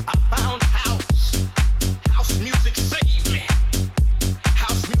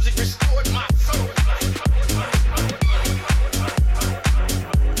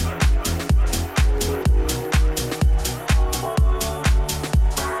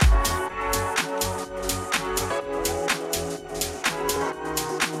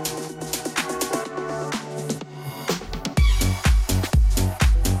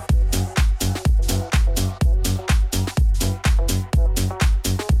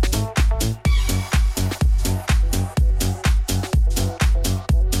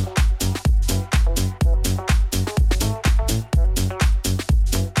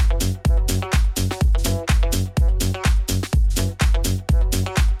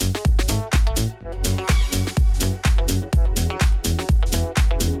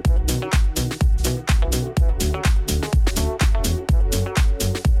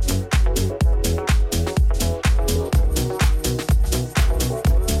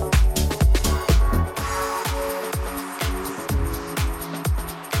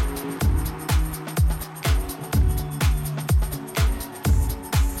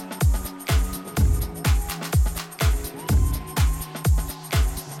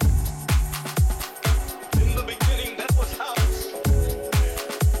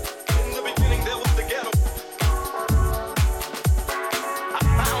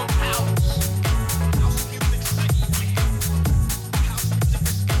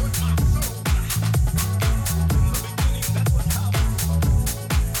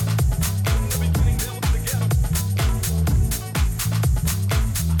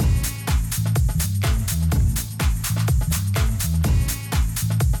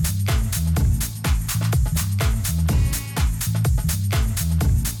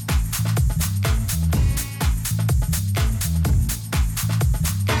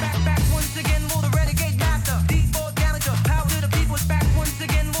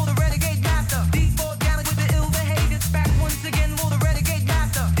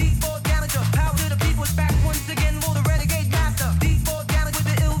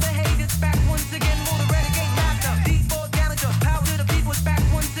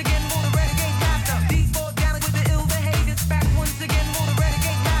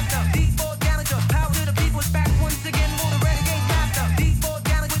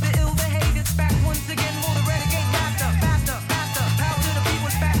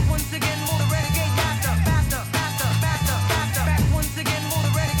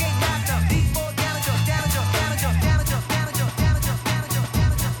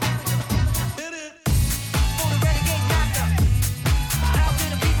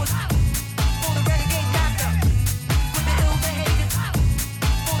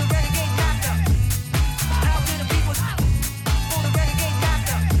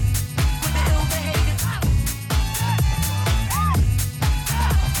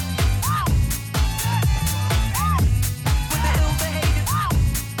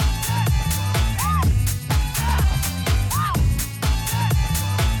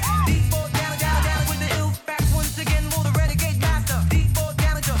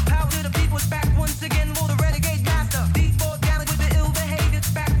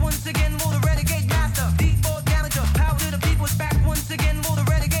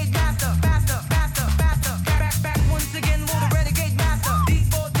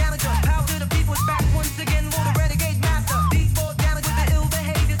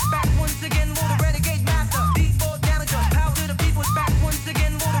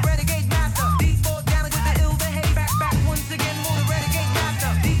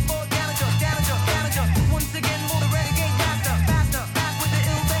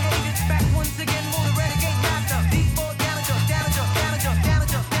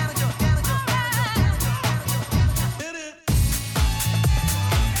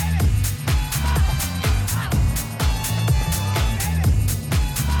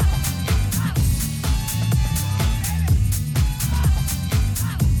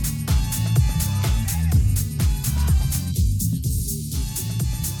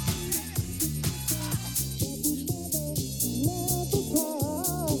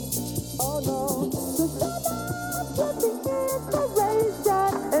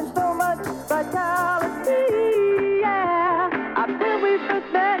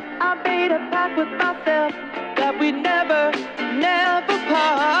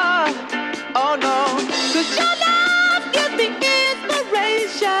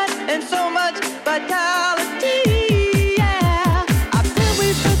 and so much vitality. Yeah, I feel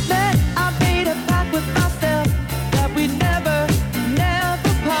we first met. I made a pact with myself that we never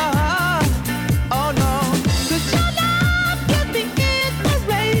part. Oh no, 'cause your love gives me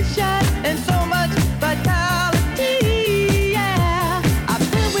inspiration and so much vitality. Yeah, I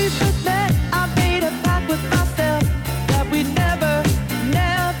feel we first met. I made a pact with myself that we never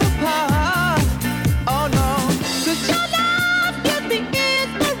part. Oh no, 'cause your love gives me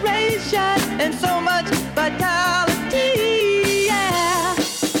inspiration and so much vitality. Yeah.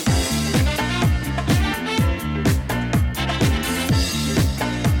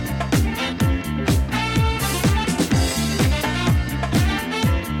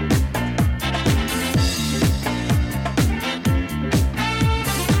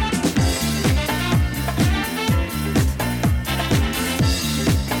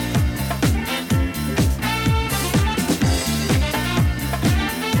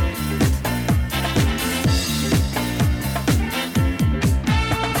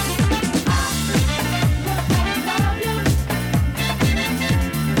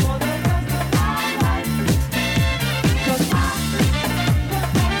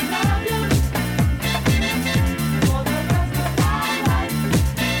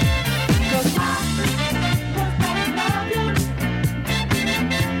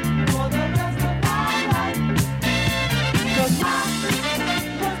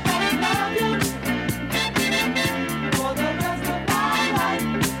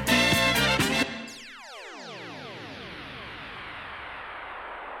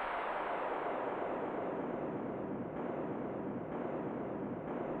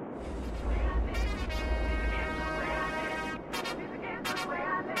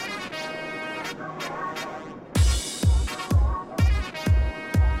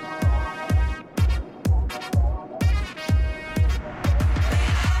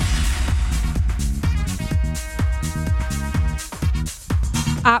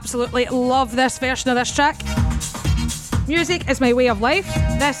 Absolutely love this version of this track. Music is my way of life.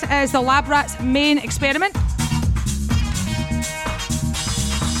 This is the Lab Rats' main experiment.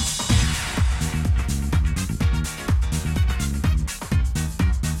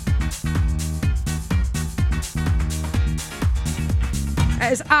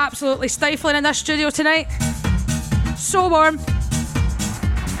 It is absolutely stifling in this studio tonight. So warm.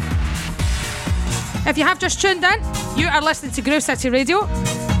 If you have just tuned in, you are listening to Groove City Radio.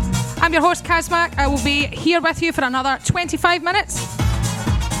 I'm your host, Kazmak. I will be here with you for another 25 minutes.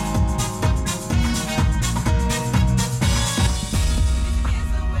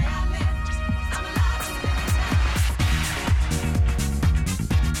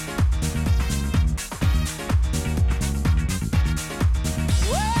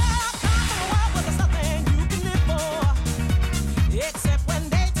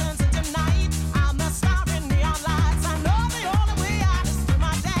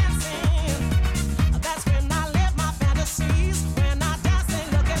 That's when I live my fantasies. When I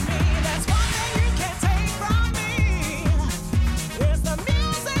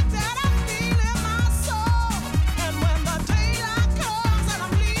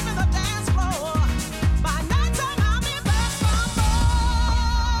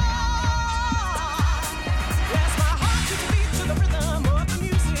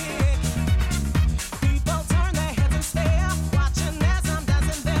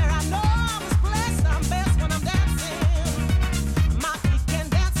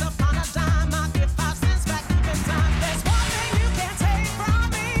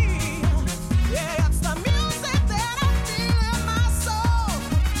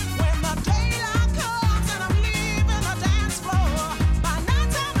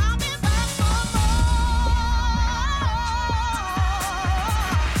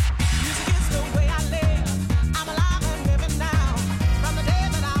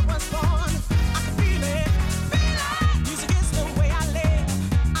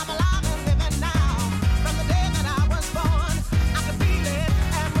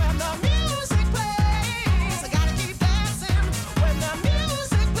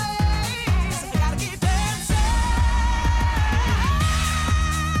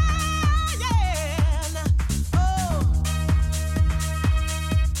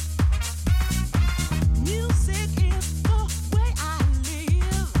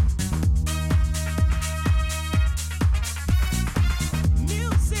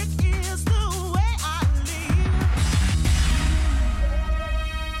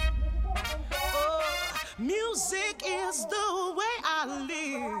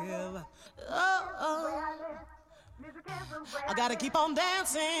I gotta keep on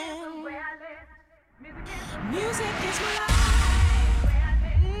dancing. Music is my life.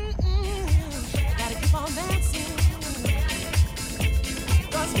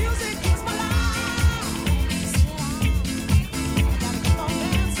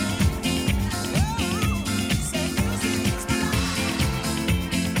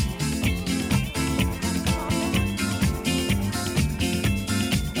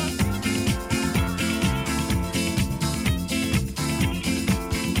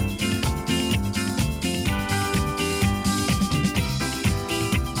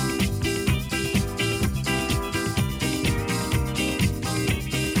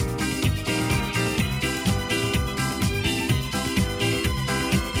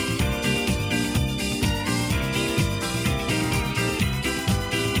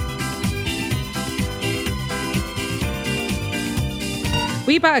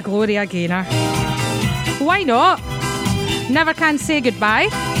 Wee bit of Gloria Gaynor. Why not? Never Can Say Goodbye.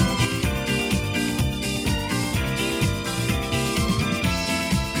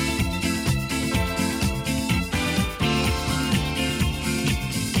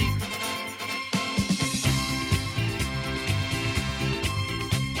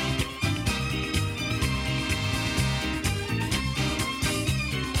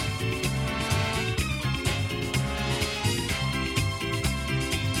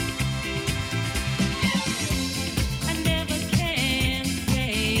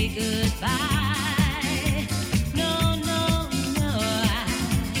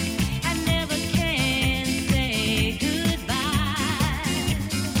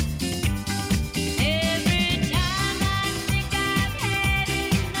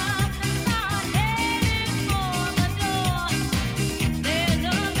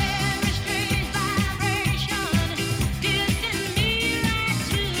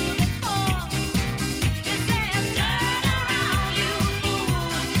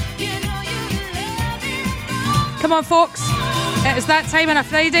 Come on, folks. It is that time on a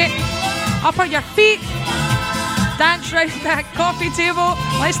Friday. Up on your feet. Dance round that coffee table.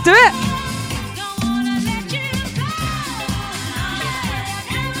 Let's do it.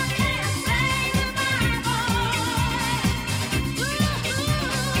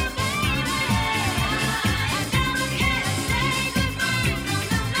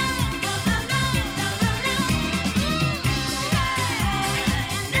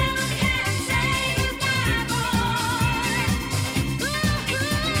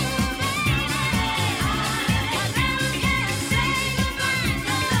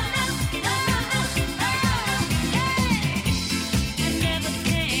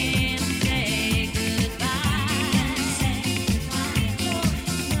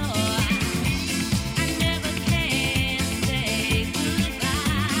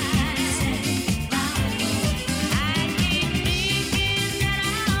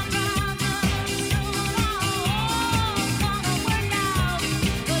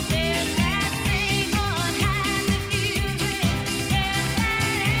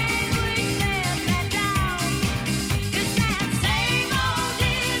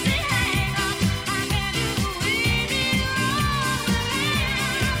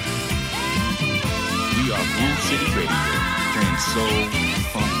 soul,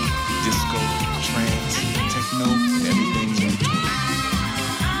 funk, disco, trance, techno, and everything in between.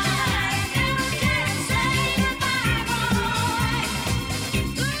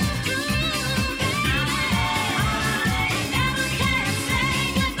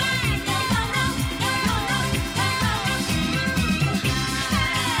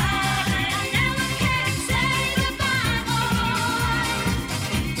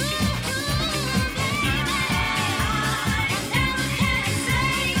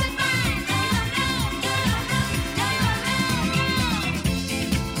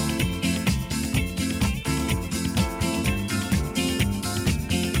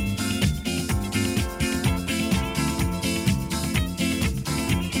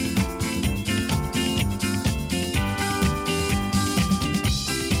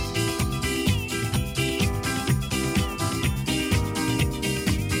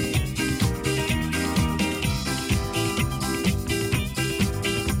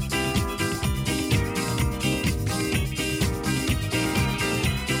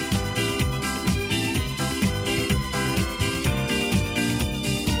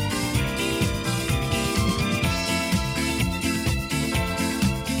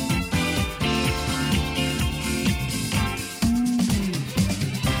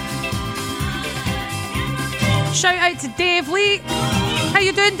 Shout out to Dave Lee. How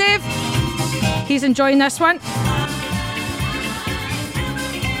you doing, Dave? He's enjoying this one.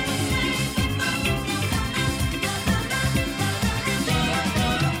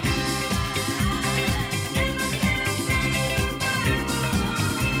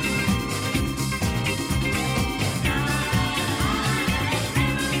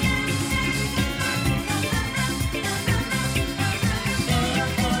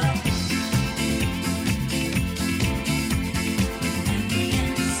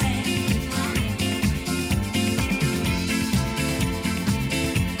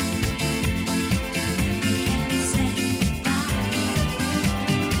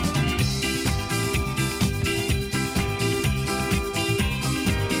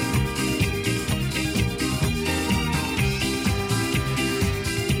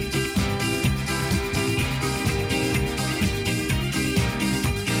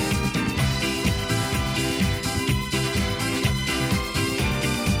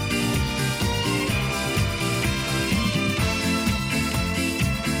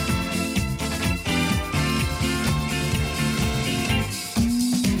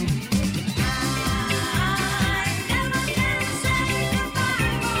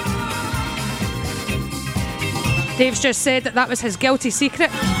 Dave's just said that was his guilty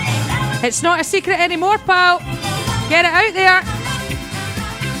secret. It's not a secret anymore, pal. Get it out there.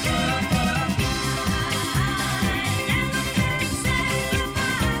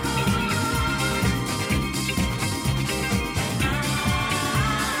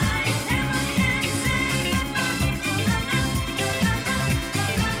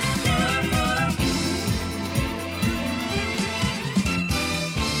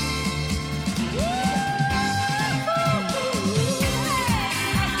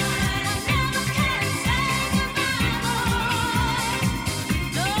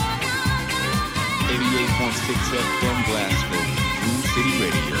 FM Glasgow, Tune City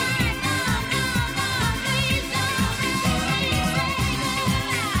Radio.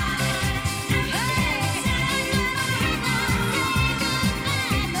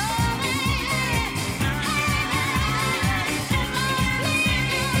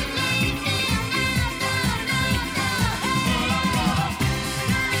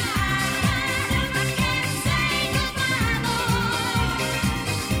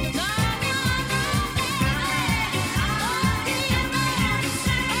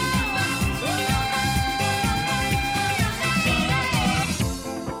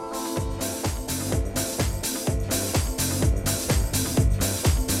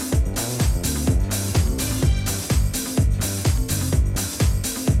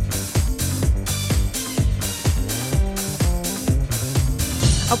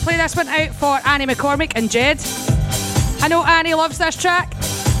 I'll play this one out for Annie McCormick and Jed. I know Annie loves this track.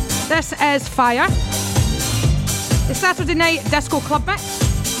 This is Fire, the Saturday night disco club mix.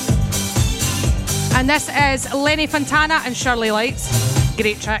 And this is Lenny Fontana and Shirley Lights.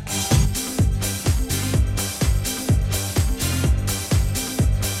 Great track.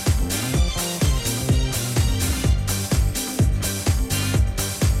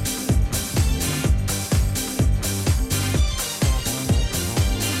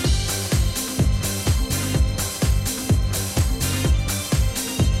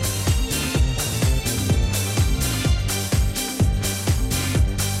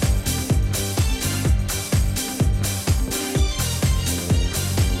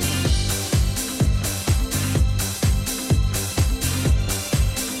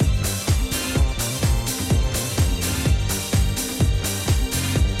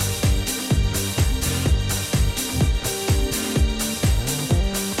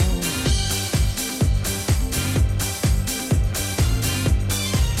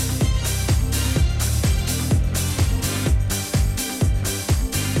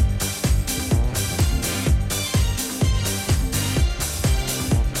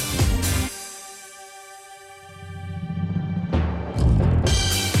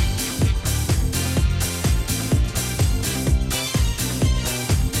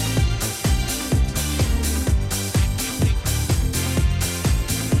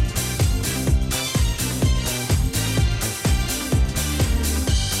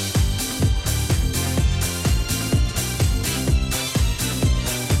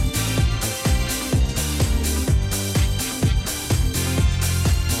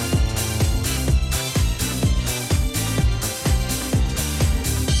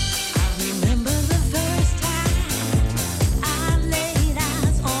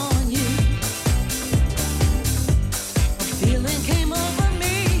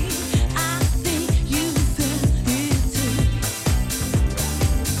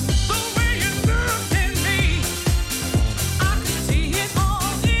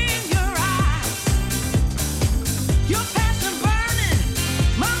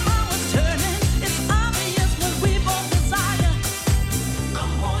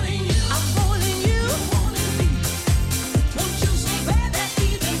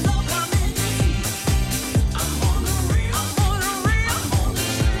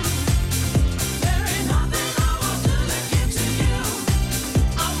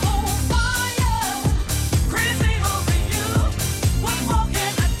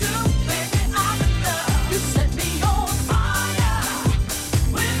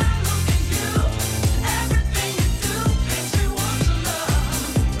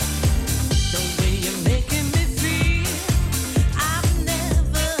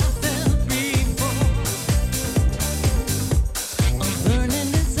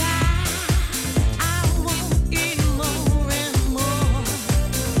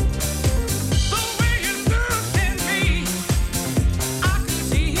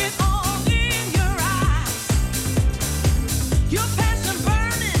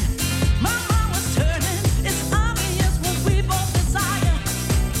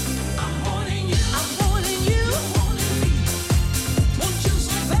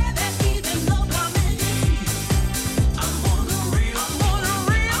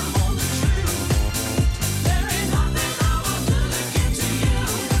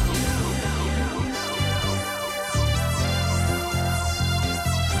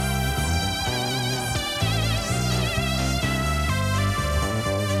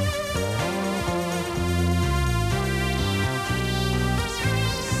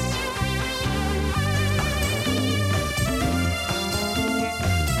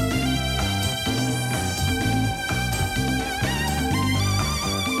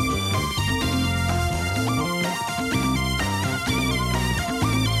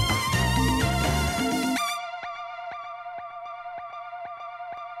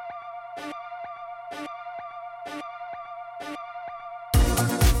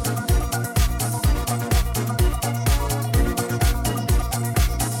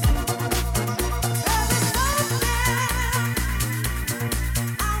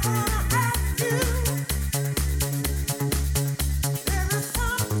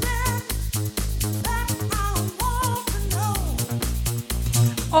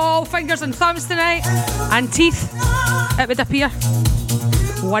 All fingers and thumbs tonight, and teeth, it would appear.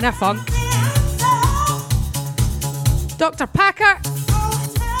 One a funk. Dr. Packer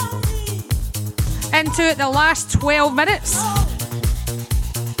into the last 12 minutes.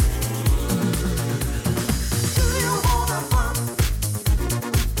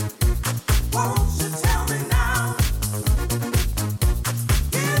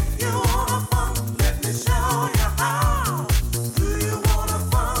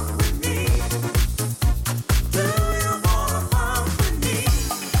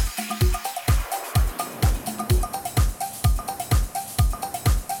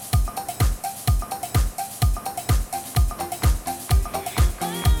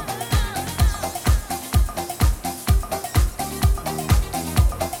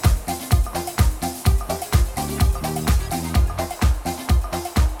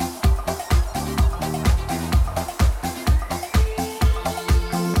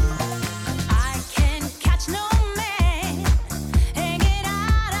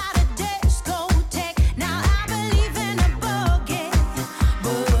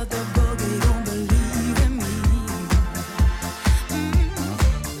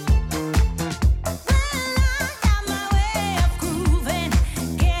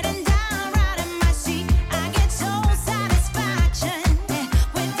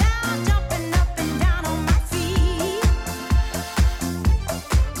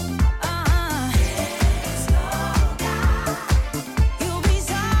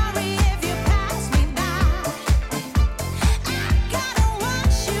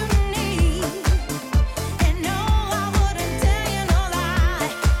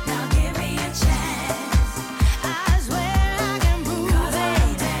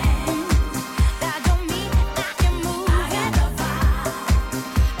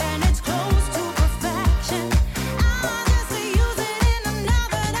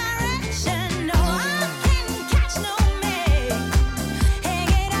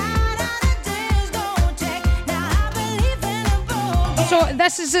 So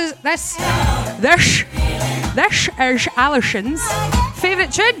this is Alison's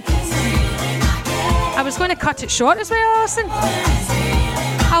favourite tune. I was going to cut it short as well, Alison.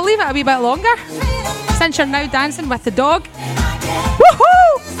 I'll leave it a wee bit longer since you're now dancing with the dog. Woohoo!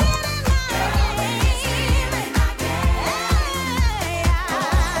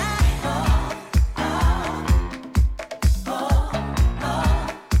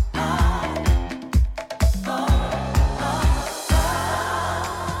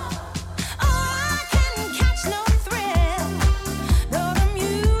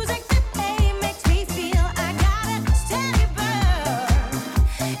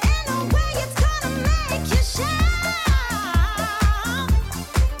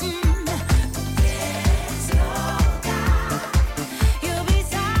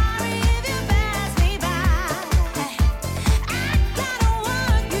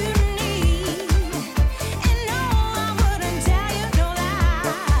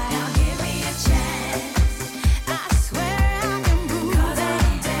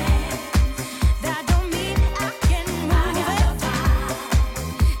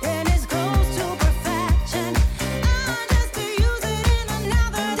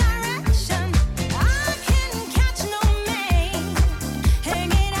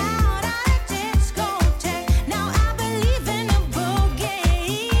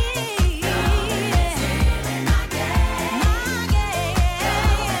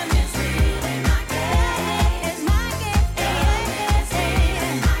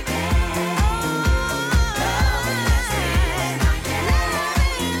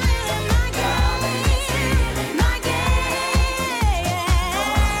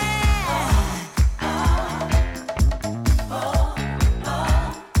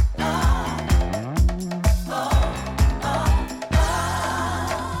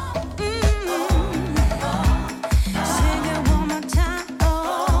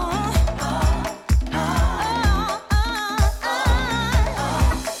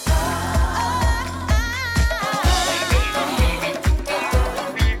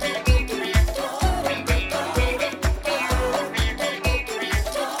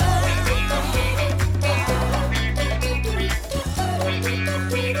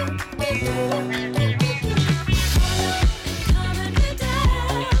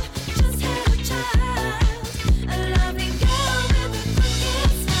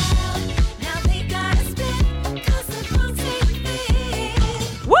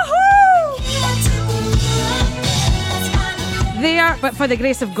 For the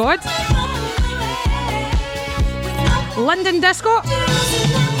Grace of God. London Disco.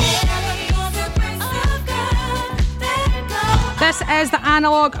 This is the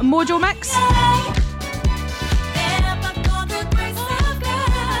Analog Mojo Mix.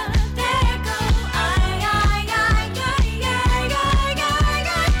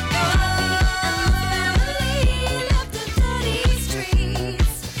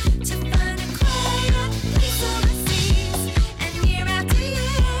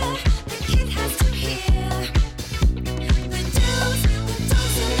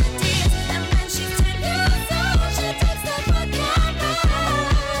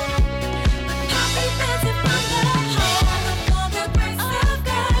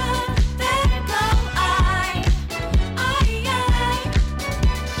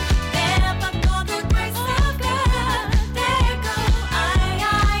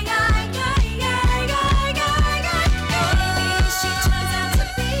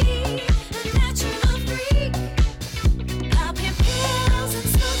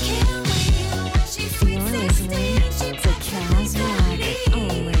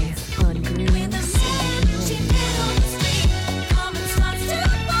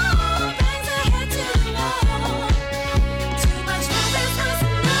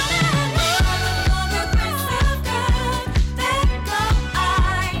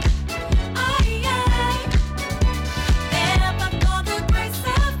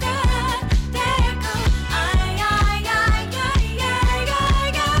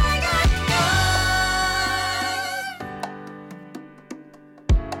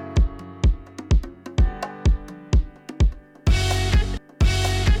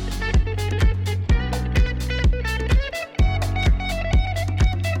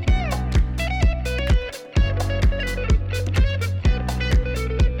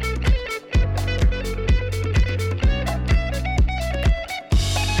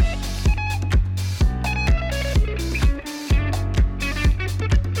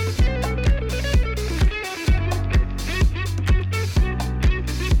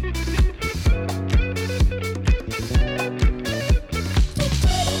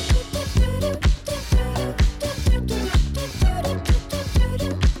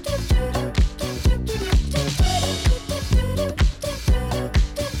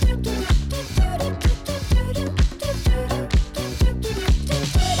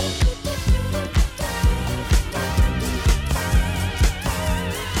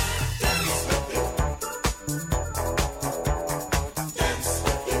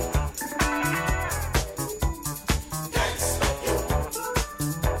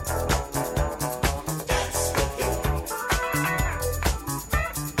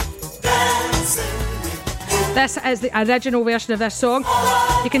 This is the original version of this song.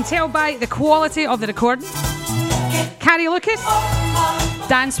 You can tell by the quality of the recording. Carrie Lucas,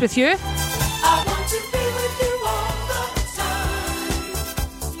 Dance With You.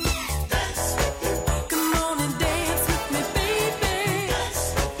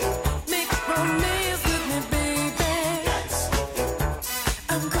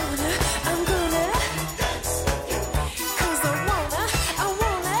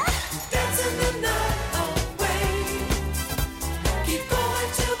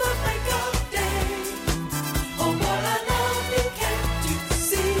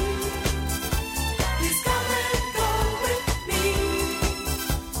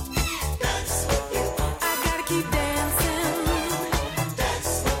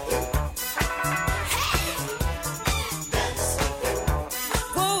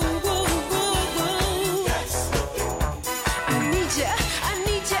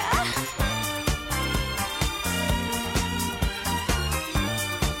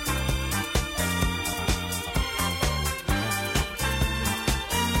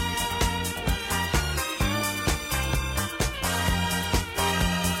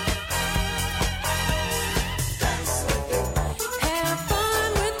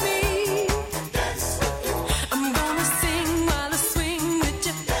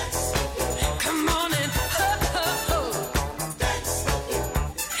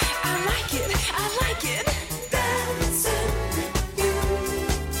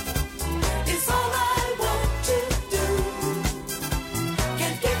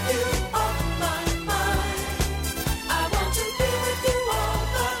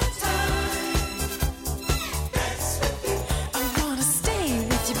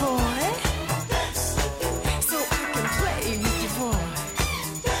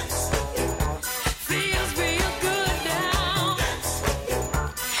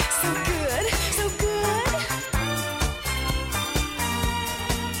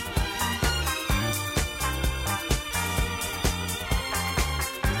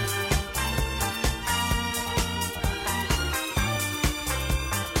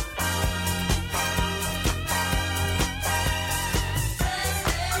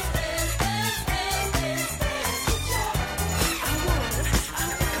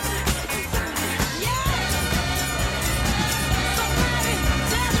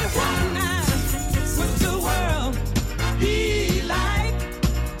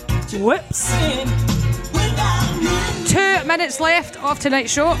 minutes left of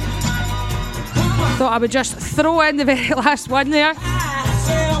tonight's show. Thought I would just throw in the very last one there.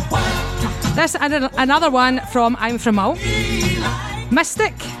 This and another one from I'm From Mull.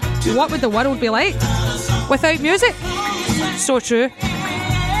 Mystic, what would the world be like without music? So true.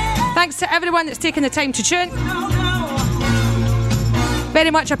 Thanks to everyone that's taken the time to tune.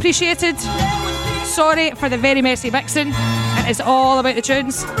 Very much appreciated. Sorry for the very messy mixing. It is all about the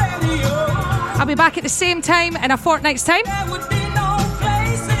tunes. I'll be back at the same time in a fortnight's time.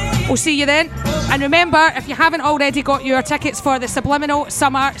 We'll see you then. And remember, if you haven't already got your tickets for the Subliminal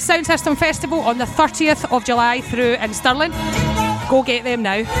Summer Sound System Festival on the 30th of July through in Stirling, go get them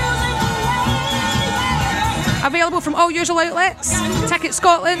now. Available from all usual outlets. Ticket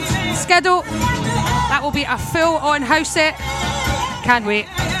Scotland, Skiddle. That will be a full-on house set. Can't wait.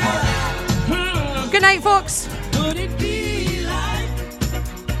 Good night, folks.